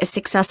quite a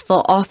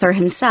successful author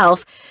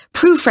himself,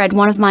 proofread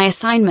one of my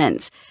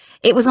assignments.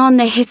 It was on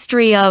the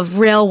history of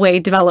railway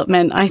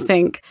development, I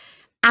think.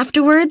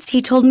 Afterwards,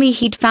 he told me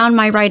he'd found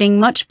my writing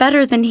much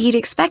better than he'd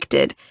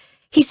expected.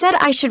 He said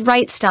I should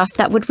write stuff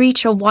that would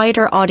reach a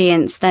wider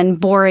audience than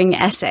boring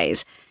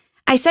essays.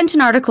 I sent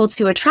an article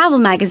to a travel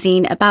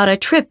magazine about a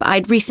trip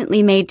I'd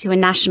recently made to a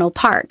national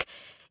park.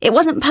 It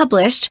wasn't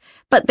published,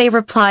 but they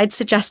replied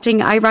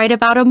suggesting I write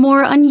about a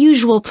more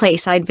unusual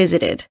place I'd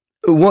visited.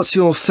 What's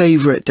your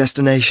favourite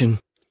destination?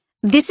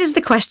 This is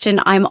the question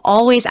I'm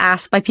always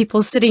asked by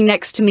people sitting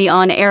next to me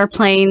on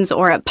airplanes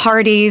or at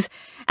parties,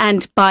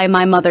 and by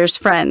my mother's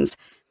friends.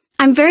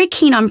 I'm very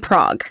keen on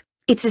Prague.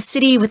 It's a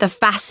city with a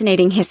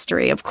fascinating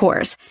history, of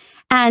course,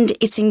 and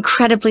it's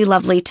incredibly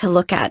lovely to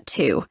look at,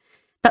 too.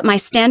 But my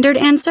standard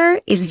answer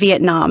is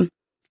Vietnam.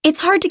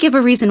 It's hard to give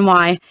a reason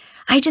why.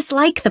 I just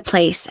like the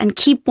place and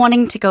keep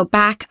wanting to go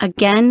back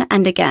again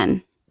and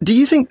again. Do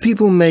you think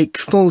people make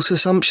false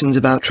assumptions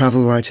about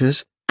travel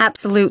writers?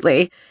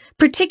 Absolutely.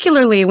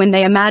 Particularly when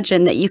they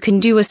imagine that you can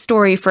do a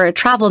story for a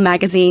travel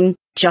magazine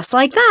just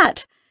like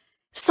that.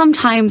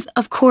 Sometimes,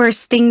 of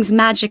course, things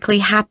magically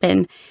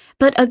happen,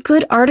 but a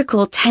good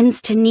article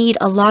tends to need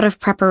a lot of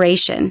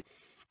preparation.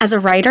 As a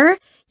writer,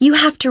 you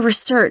have to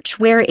research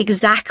where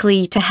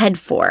exactly to head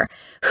for,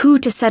 who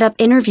to set up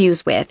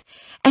interviews with,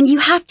 and you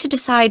have to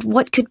decide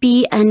what could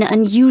be an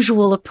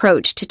unusual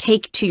approach to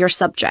take to your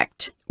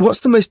subject.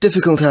 What's the most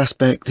difficult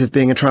aspect of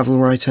being a travel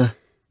writer?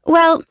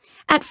 Well,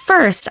 at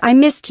first, I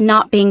missed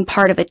not being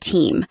part of a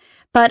team,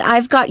 but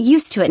I've got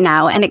used to it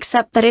now and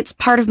accept that it's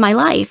part of my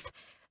life.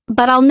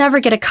 But I'll never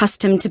get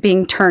accustomed to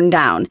being turned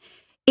down.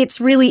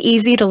 It's really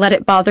easy to let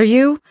it bother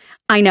you.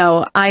 I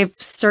know, I've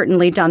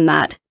certainly done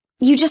that.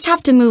 You just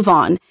have to move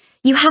on.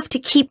 You have to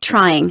keep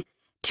trying,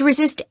 to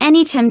resist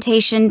any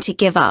temptation to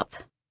give up.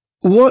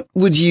 What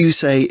would you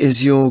say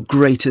is your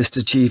greatest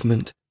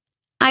achievement?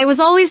 I was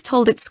always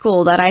told at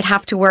school that I'd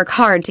have to work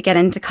hard to get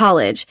into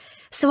college,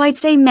 so I'd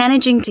say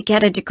managing to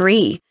get a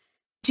degree.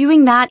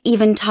 Doing that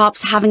even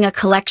tops having a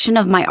collection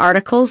of my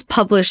articles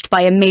published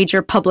by a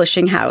major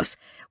publishing house,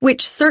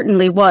 which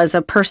certainly was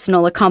a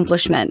personal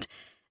accomplishment.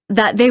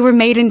 That they were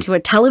made into a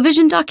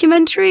television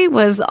documentary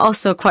was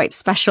also quite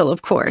special,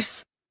 of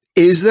course.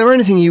 Is there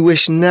anything you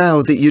wish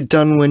now that you'd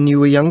done when you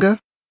were younger?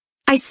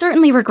 I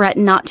certainly regret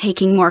not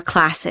taking more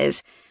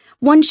classes.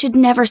 One should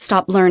never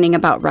stop learning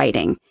about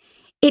writing.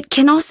 It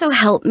can also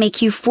help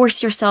make you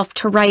force yourself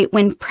to write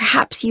when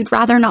perhaps you'd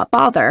rather not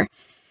bother.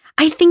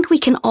 I think we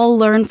can all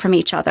learn from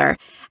each other,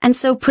 and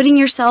so putting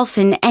yourself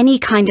in any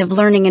kind of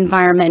learning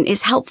environment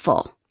is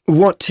helpful.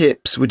 What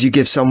tips would you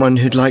give someone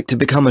who'd like to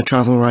become a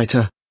travel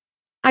writer?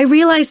 I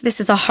realize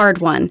this is a hard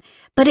one,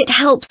 but it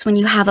helps when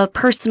you have a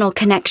personal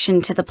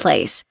connection to the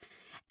place.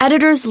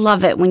 Editors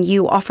love it when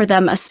you offer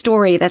them a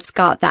story that's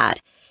got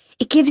that.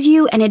 It gives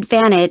you an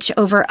advantage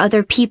over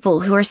other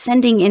people who are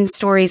sending in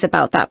stories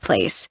about that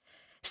place.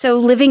 So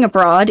living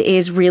abroad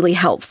is really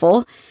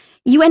helpful.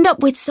 You end up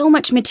with so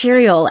much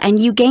material and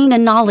you gain a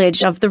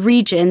knowledge of the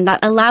region that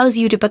allows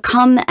you to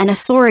become an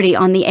authority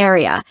on the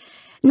area.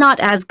 Not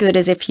as good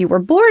as if you were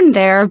born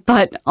there,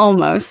 but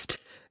almost.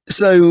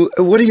 So,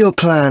 what are your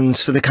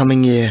plans for the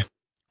coming year?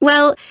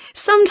 Well,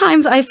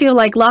 sometimes I feel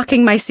like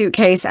locking my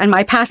suitcase and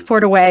my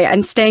passport away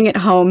and staying at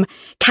home,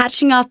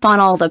 catching up on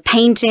all the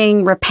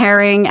painting,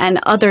 repairing, and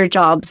other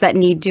jobs that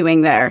need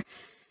doing there.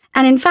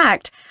 And in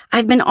fact,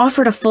 I've been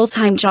offered a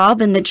full-time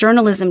job in the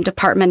journalism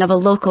department of a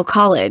local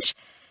college.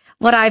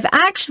 What I've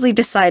actually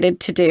decided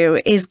to do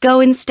is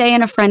go and stay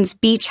in a friend's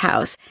beach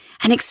house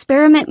and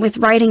experiment with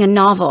writing a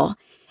novel.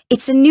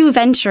 It's a new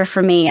venture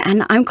for me,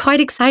 and I'm quite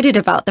excited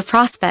about the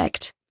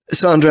prospect.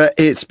 Sandra,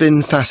 it's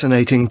been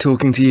fascinating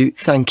talking to you.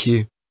 Thank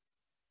you.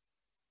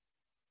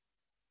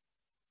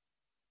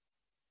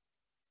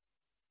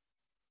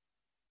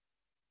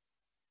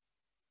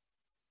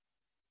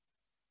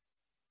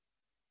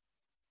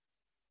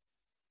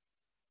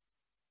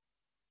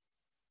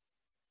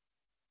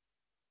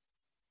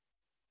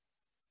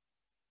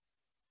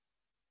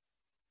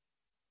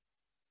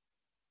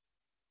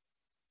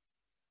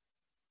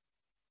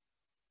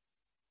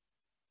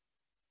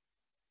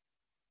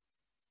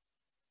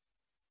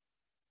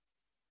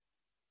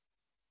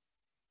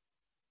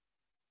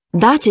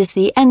 That is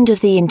the end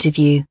of the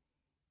interview.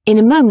 In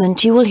a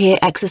moment you will hear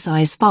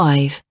exercise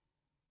 5.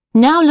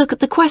 Now look at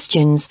the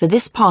questions for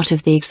this part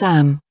of the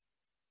exam.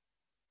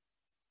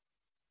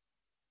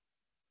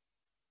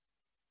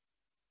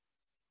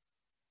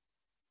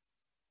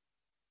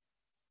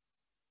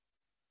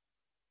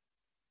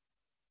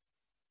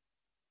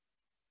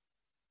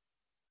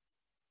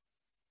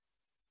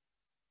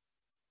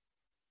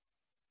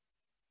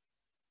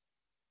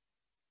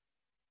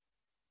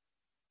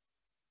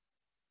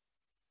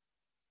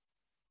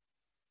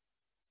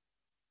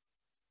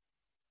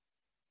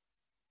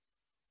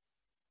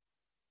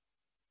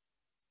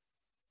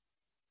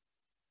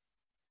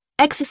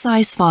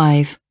 Exercise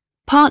 5,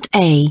 Part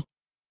A.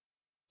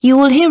 You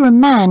will hear a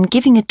man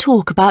giving a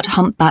talk about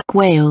humpback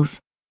whales.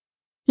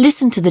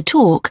 Listen to the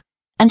talk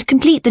and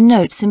complete the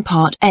notes in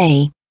Part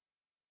A.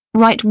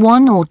 Write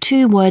 1 or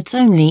 2 words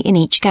only in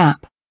each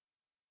gap.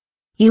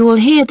 You will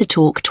hear the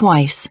talk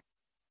twice.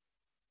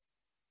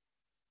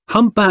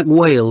 Humpback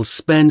whales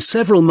spend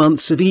several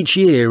months of each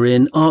year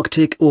in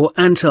Arctic or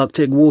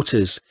Antarctic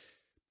waters.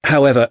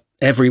 However,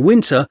 every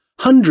winter,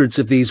 hundreds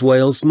of these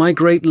whales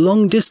migrate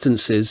long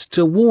distances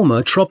to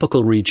warmer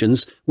tropical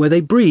regions where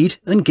they breed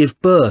and give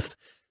birth.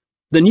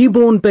 The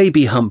newborn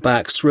baby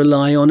humpbacks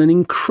rely on an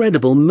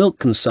incredible milk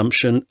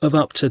consumption of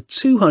up to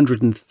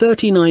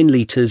 239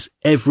 litres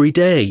every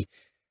day.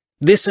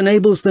 This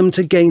enables them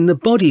to gain the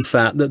body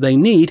fat that they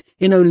need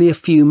in only a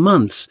few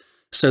months,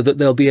 so that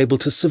they'll be able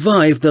to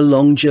survive the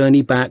long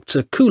journey back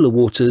to cooler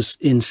waters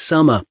in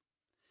summer.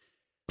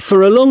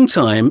 For a long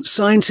time,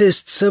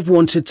 scientists have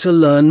wanted to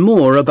learn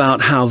more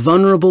about how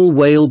vulnerable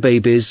whale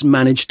babies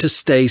manage to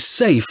stay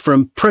safe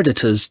from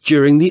predators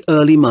during the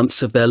early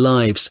months of their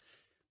lives.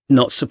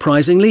 Not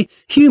surprisingly,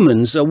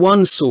 humans are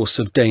one source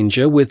of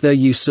danger with their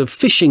use of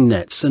fishing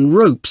nets and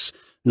ropes,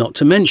 not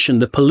to mention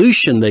the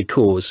pollution they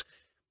cause.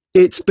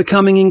 It's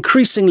becoming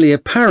increasingly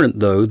apparent,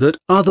 though, that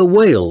other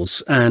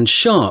whales and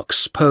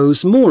sharks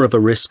pose more of a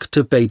risk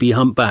to baby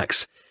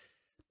humpbacks.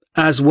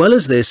 As well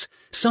as this,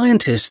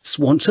 scientists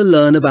want to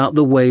learn about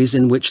the ways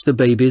in which the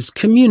babies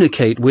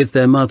communicate with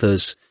their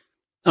mothers.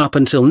 Up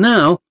until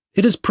now,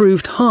 it has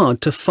proved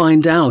hard to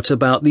find out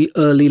about the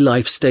early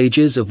life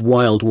stages of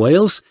wild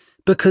whales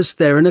because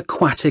they're an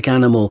aquatic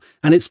animal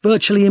and it's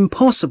virtually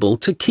impossible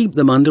to keep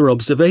them under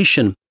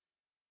observation.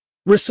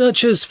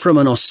 Researchers from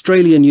an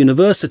Australian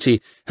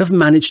university have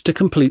managed to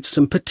complete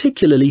some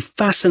particularly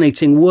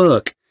fascinating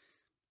work.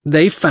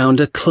 They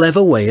found a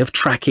clever way of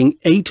tracking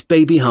 8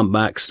 baby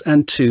humpbacks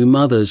and 2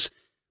 mothers.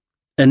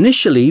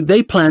 Initially,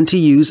 they planned to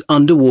use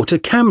underwater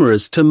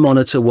cameras to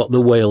monitor what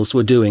the whales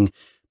were doing,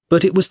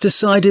 but it was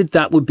decided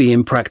that would be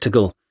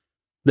impractical.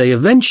 They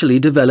eventually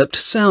developed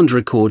sound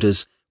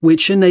recorders,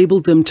 which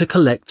enabled them to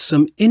collect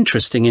some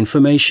interesting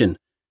information.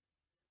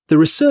 The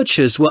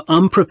researchers were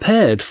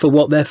unprepared for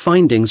what their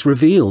findings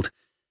revealed.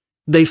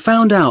 They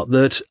found out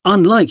that,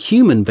 unlike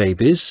human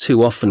babies,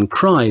 who often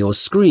cry or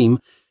scream,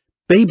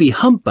 baby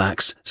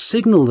humpbacks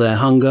signal their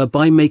hunger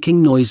by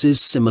making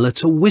noises similar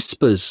to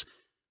whispers.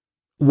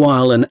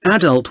 While an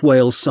adult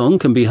whale song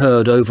can be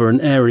heard over an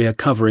area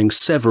covering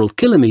several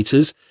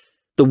kilometres,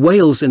 the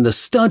whales in the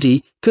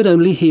study could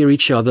only hear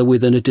each other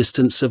within a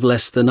distance of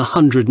less than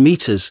 100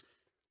 metres.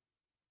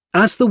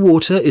 As the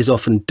water is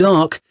often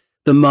dark,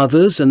 the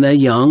mothers and their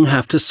young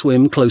have to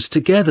swim close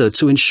together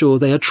to ensure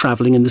they are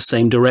travelling in the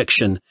same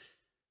direction.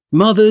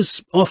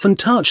 Mothers often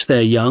touch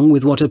their young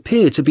with what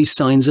appear to be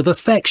signs of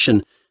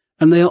affection,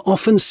 and they are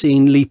often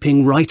seen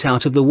leaping right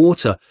out of the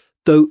water,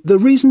 though the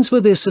reasons for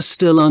this are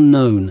still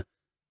unknown.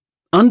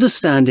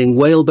 Understanding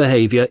whale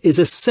behaviour is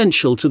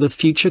essential to the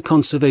future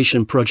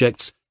conservation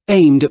projects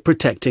aimed at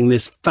protecting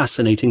this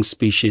fascinating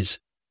species.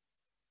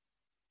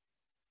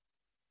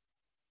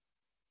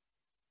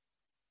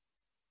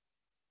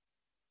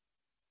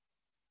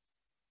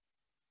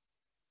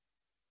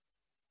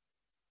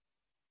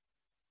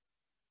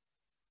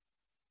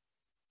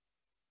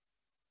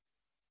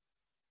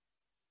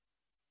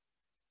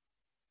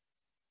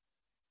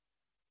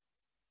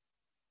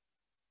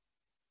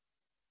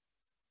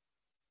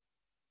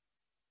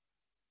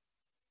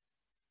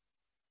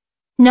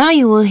 Now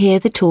you will hear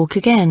the talk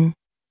again.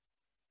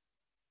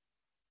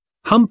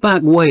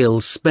 Humpback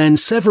whales spend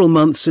several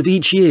months of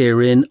each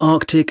year in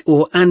Arctic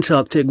or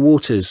Antarctic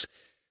waters.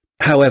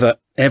 However,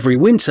 every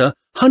winter,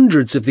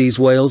 hundreds of these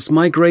whales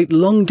migrate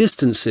long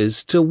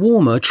distances to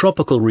warmer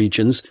tropical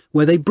regions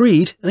where they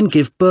breed and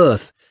give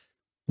birth.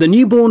 The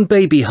newborn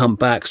baby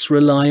humpbacks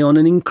rely on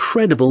an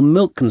incredible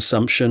milk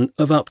consumption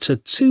of up to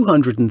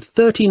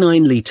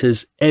 239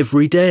 litres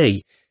every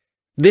day.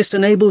 This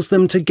enables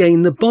them to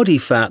gain the body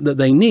fat that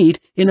they need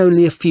in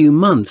only a few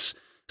months,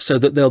 so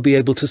that they'll be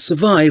able to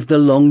survive the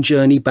long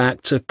journey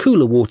back to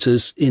cooler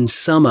waters in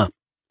summer.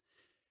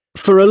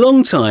 For a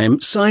long time,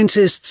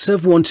 scientists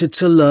have wanted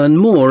to learn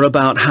more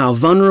about how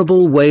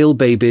vulnerable whale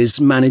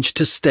babies manage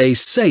to stay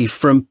safe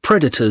from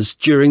predators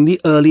during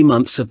the early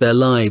months of their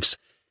lives.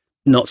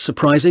 Not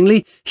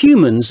surprisingly,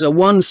 humans are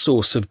one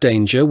source of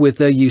danger with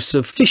their use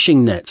of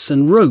fishing nets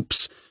and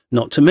ropes,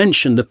 not to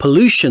mention the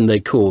pollution they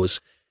cause.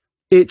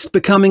 It's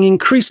becoming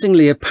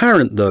increasingly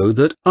apparent, though,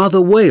 that other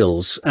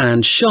whales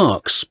and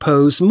sharks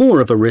pose more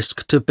of a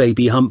risk to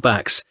baby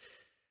humpbacks.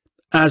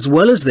 As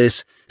well as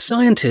this,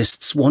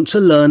 scientists want to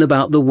learn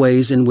about the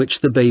ways in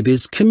which the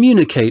babies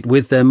communicate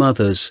with their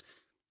mothers.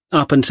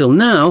 Up until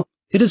now,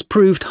 it has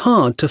proved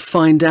hard to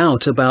find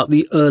out about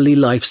the early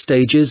life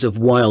stages of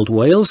wild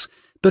whales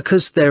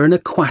because they're an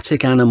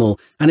aquatic animal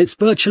and it's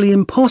virtually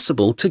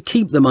impossible to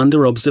keep them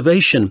under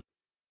observation.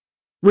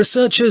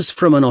 Researchers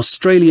from an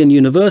Australian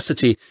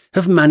university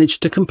have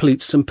managed to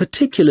complete some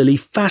particularly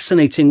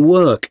fascinating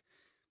work.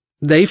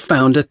 They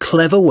found a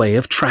clever way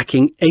of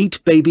tracking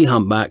 8 baby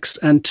humpbacks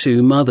and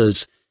 2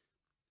 mothers.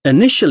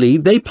 Initially,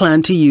 they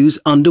planned to use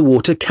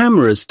underwater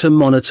cameras to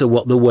monitor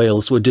what the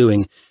whales were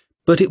doing,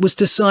 but it was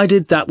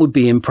decided that would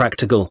be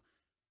impractical.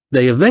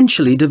 They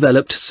eventually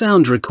developed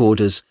sound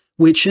recorders,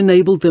 which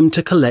enabled them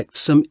to collect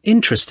some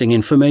interesting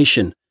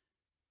information.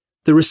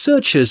 The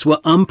researchers were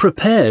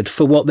unprepared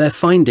for what their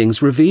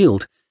findings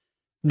revealed.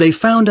 They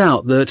found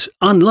out that,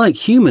 unlike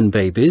human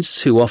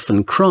babies, who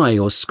often cry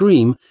or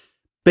scream,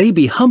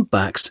 baby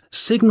humpbacks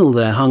signal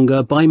their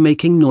hunger by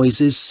making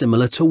noises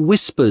similar to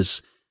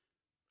whispers.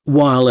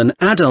 While an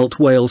adult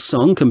whale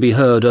song can be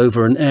heard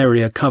over an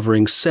area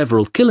covering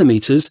several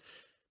kilometres,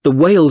 the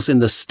whales in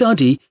the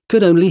study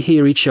could only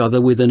hear each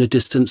other within a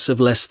distance of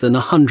less than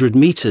 100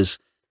 metres.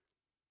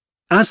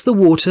 As the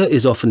water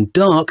is often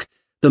dark,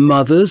 the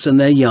mothers and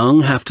their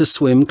young have to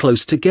swim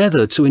close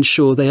together to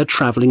ensure they are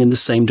travelling in the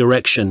same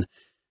direction.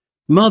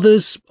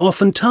 Mothers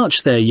often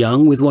touch their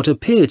young with what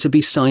appear to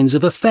be signs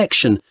of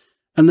affection,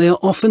 and they are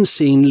often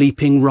seen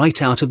leaping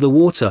right out of the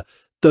water,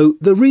 though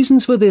the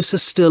reasons for this are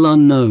still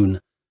unknown.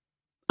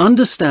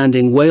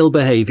 Understanding whale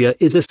behaviour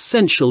is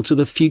essential to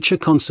the future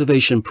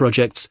conservation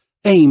projects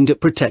aimed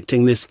at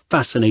protecting this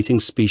fascinating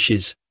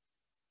species.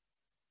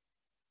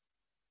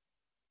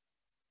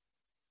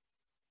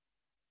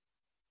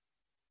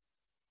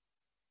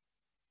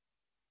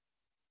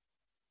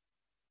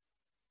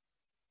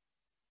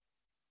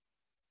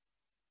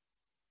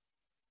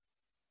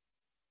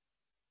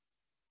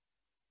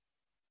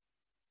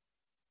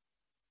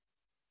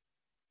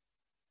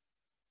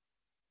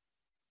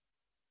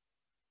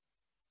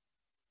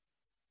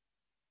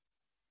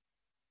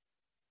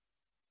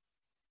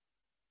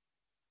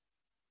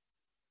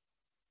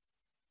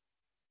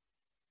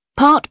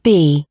 Part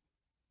B.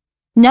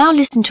 Now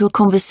listen to a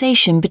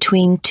conversation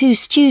between two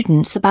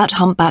students about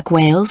humpback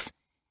whales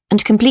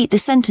and complete the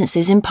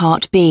sentences in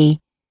Part B.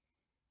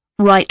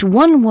 Write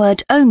one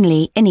word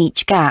only in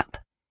each gap.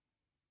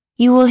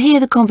 You will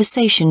hear the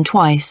conversation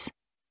twice.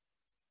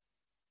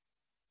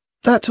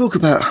 That talk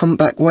about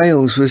humpback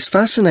whales was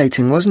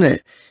fascinating, wasn't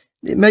it?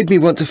 It made me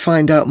want to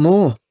find out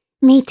more.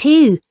 Me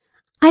too.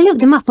 I looked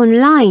them up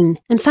online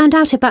and found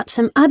out about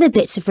some other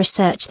bits of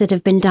research that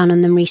have been done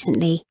on them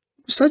recently.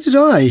 So did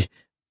I.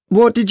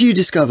 What did you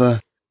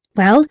discover?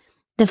 Well,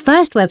 the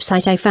first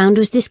website I found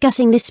was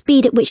discussing the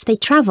speed at which they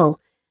travel,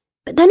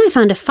 but then I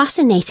found a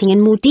fascinating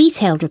and more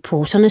detailed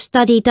report on a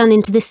study done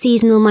into the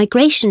seasonal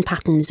migration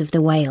patterns of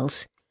the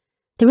whales.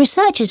 The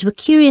researchers were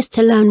curious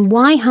to learn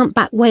why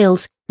humpback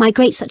whales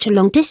migrate such a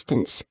long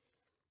distance.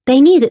 They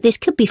knew that this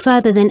could be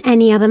further than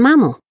any other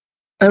mammal.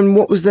 And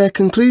what was their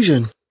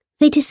conclusion?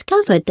 They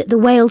discovered that the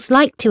whales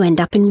like to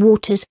end up in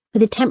waters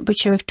with a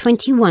temperature of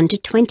 21 to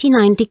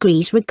 29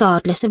 degrees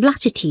regardless of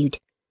latitude.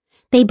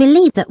 They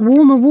believe that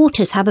warmer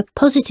waters have a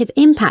positive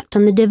impact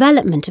on the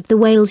development of the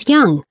whale's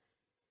young.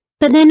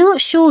 But they're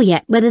not sure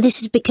yet whether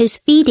this is because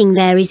feeding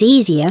there is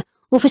easier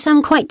or for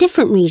some quite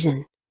different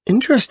reason.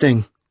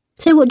 Interesting.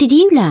 So what did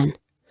you learn?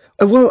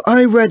 Well,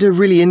 I read a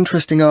really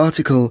interesting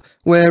article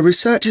where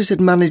researchers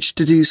had managed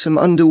to do some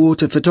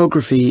underwater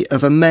photography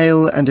of a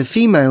male and a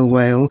female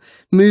whale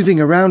moving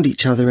around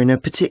each other in a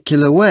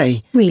particular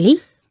way.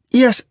 Really?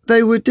 Yes,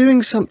 they were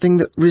doing something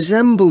that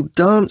resembled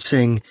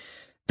dancing.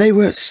 They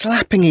were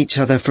slapping each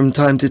other from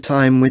time to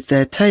time with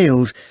their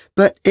tails,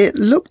 but it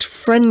looked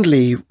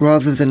friendly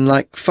rather than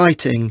like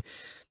fighting.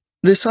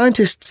 The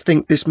scientists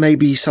think this may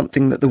be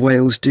something that the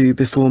whales do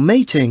before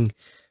mating.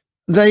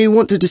 They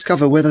want to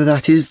discover whether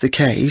that is the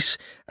case,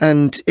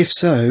 and if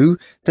so,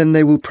 then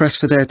they will press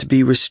for there to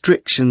be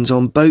restrictions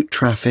on boat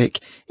traffic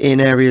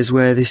in areas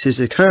where this is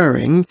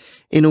occurring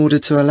in order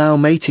to allow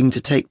mating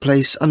to take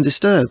place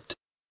undisturbed.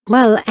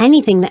 Well,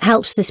 anything that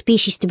helps the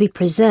species to be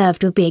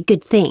preserved would be a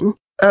good thing.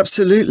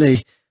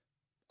 Absolutely.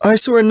 I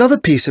saw another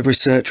piece of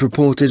research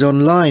reported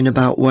online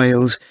about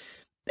whales.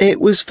 It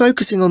was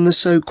focusing on the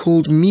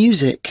so-called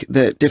music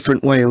that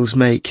different whales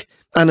make,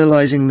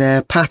 analysing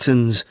their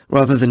patterns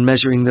rather than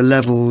measuring the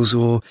levels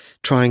or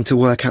trying to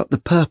work out the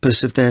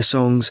purpose of their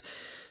songs.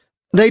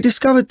 They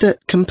discovered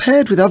that,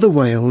 compared with other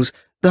whales,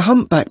 the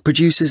humpback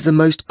produces the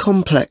most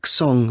complex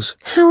songs.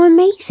 How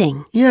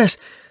amazing. Yes,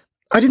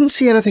 I didn't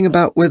see anything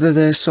about whether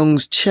their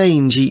songs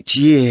change each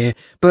year,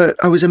 but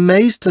I was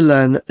amazed to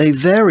learn that they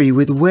vary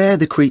with where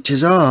the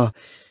creatures are.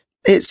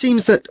 It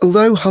seems that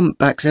although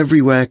humpbacks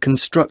everywhere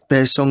construct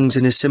their songs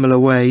in a similar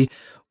way,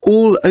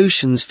 all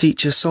oceans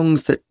feature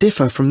songs that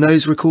differ from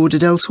those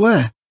recorded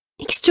elsewhere.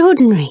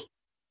 Extraordinary.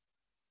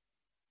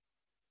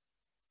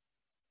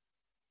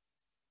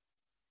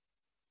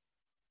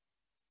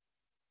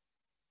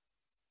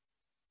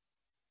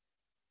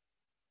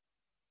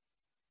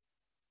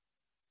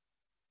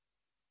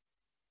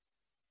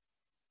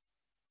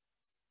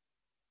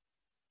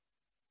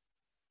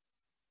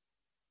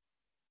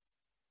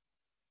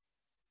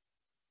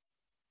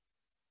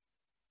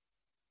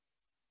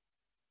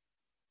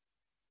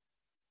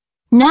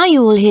 Now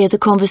you will hear the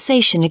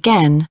conversation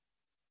again.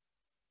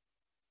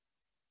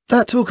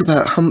 That talk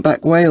about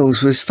humpback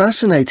whales was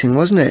fascinating,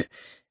 wasn't it?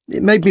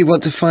 It made me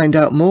want to find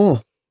out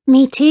more.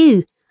 Me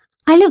too.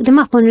 I looked them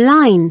up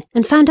online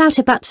and found out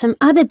about some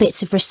other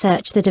bits of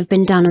research that have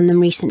been done on them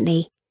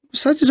recently.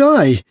 So did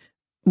I.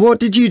 What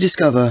did you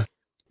discover?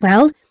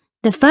 Well,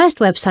 the first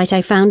website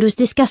I found was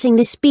discussing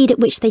the speed at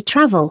which they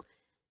travel,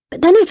 But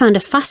then I found a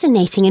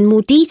fascinating and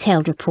more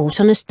detailed report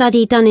on a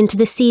study done into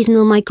the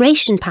seasonal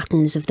migration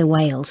patterns of the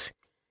whales.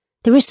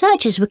 The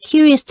researchers were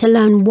curious to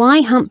learn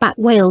why humpback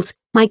whales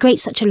migrate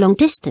such a long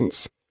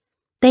distance.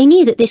 They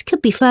knew that this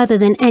could be further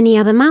than any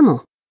other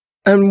mammal.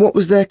 And what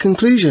was their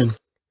conclusion?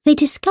 They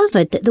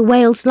discovered that the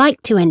whales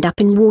like to end up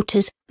in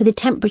waters with a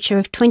temperature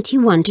of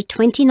 21 to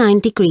 29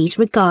 degrees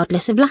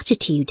regardless of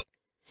latitude.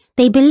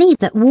 They believe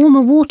that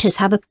warmer waters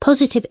have a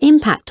positive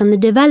impact on the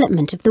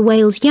development of the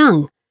whale's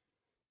young.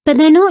 But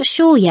they're not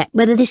sure yet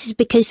whether this is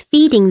because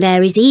feeding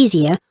there is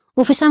easier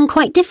or for some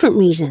quite different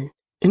reason.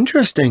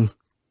 Interesting.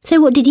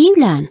 So what did you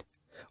learn?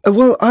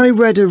 Well, I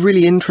read a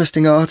really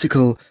interesting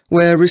article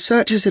where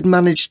researchers had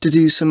managed to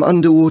do some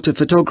underwater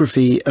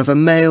photography of a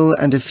male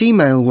and a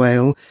female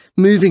whale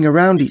moving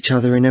around each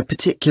other in a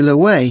particular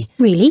way.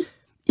 Really?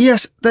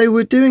 Yes, they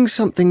were doing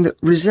something that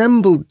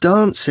resembled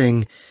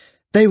dancing.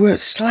 They were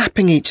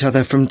slapping each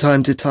other from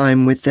time to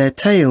time with their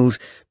tails,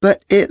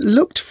 but it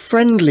looked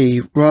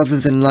friendly rather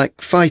than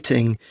like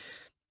fighting.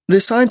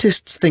 The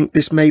scientists think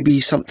this may be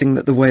something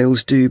that the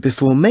whales do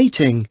before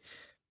mating.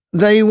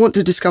 They want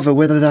to discover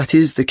whether that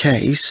is the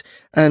case,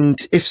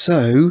 and if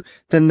so,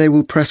 then they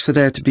will press for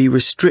there to be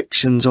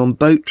restrictions on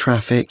boat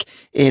traffic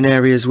in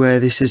areas where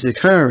this is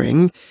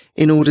occurring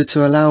in order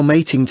to allow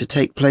mating to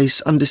take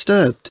place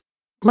undisturbed.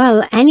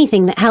 Well,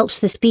 anything that helps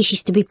the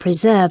species to be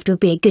preserved would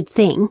be a good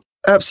thing.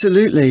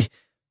 Absolutely.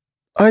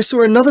 I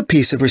saw another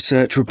piece of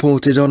research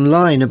reported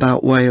online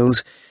about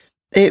whales.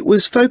 It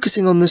was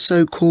focusing on the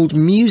so-called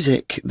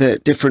music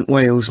that different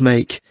whales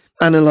make,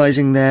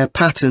 analysing their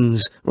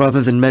patterns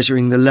rather than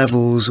measuring the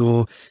levels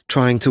or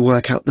trying to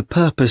work out the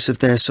purpose of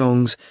their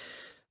songs.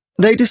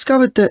 They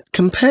discovered that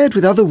compared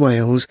with other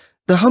whales,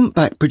 the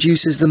humpback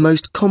produces the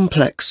most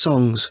complex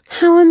songs.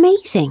 How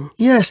amazing.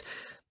 Yes.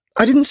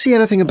 I didn't see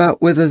anything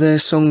about whether their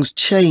songs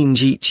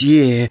change each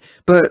year,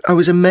 but I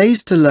was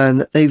amazed to learn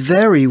that they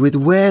vary with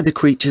where the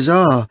creatures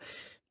are.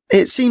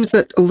 It seems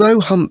that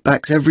although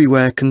humpbacks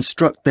everywhere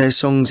construct their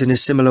songs in a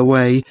similar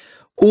way,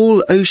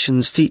 all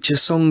oceans feature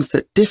songs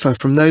that differ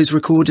from those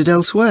recorded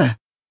elsewhere.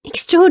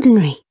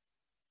 Extraordinary.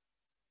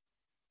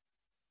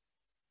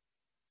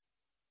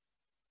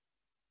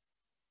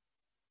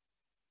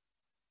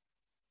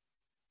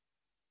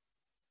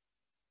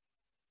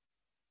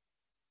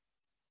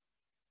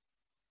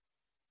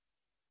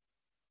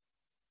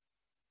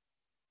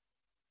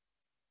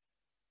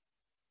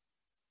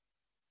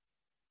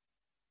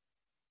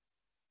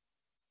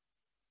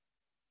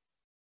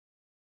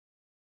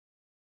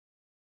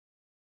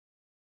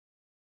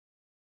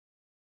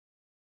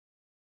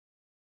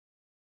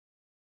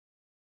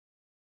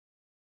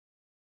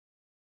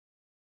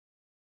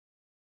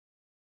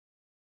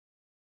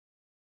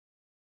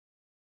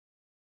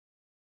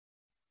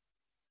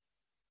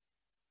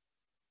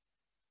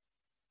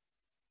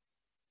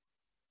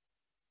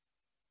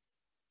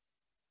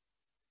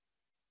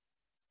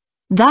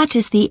 That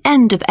is the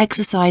end of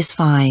exercise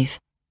 5.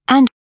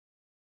 And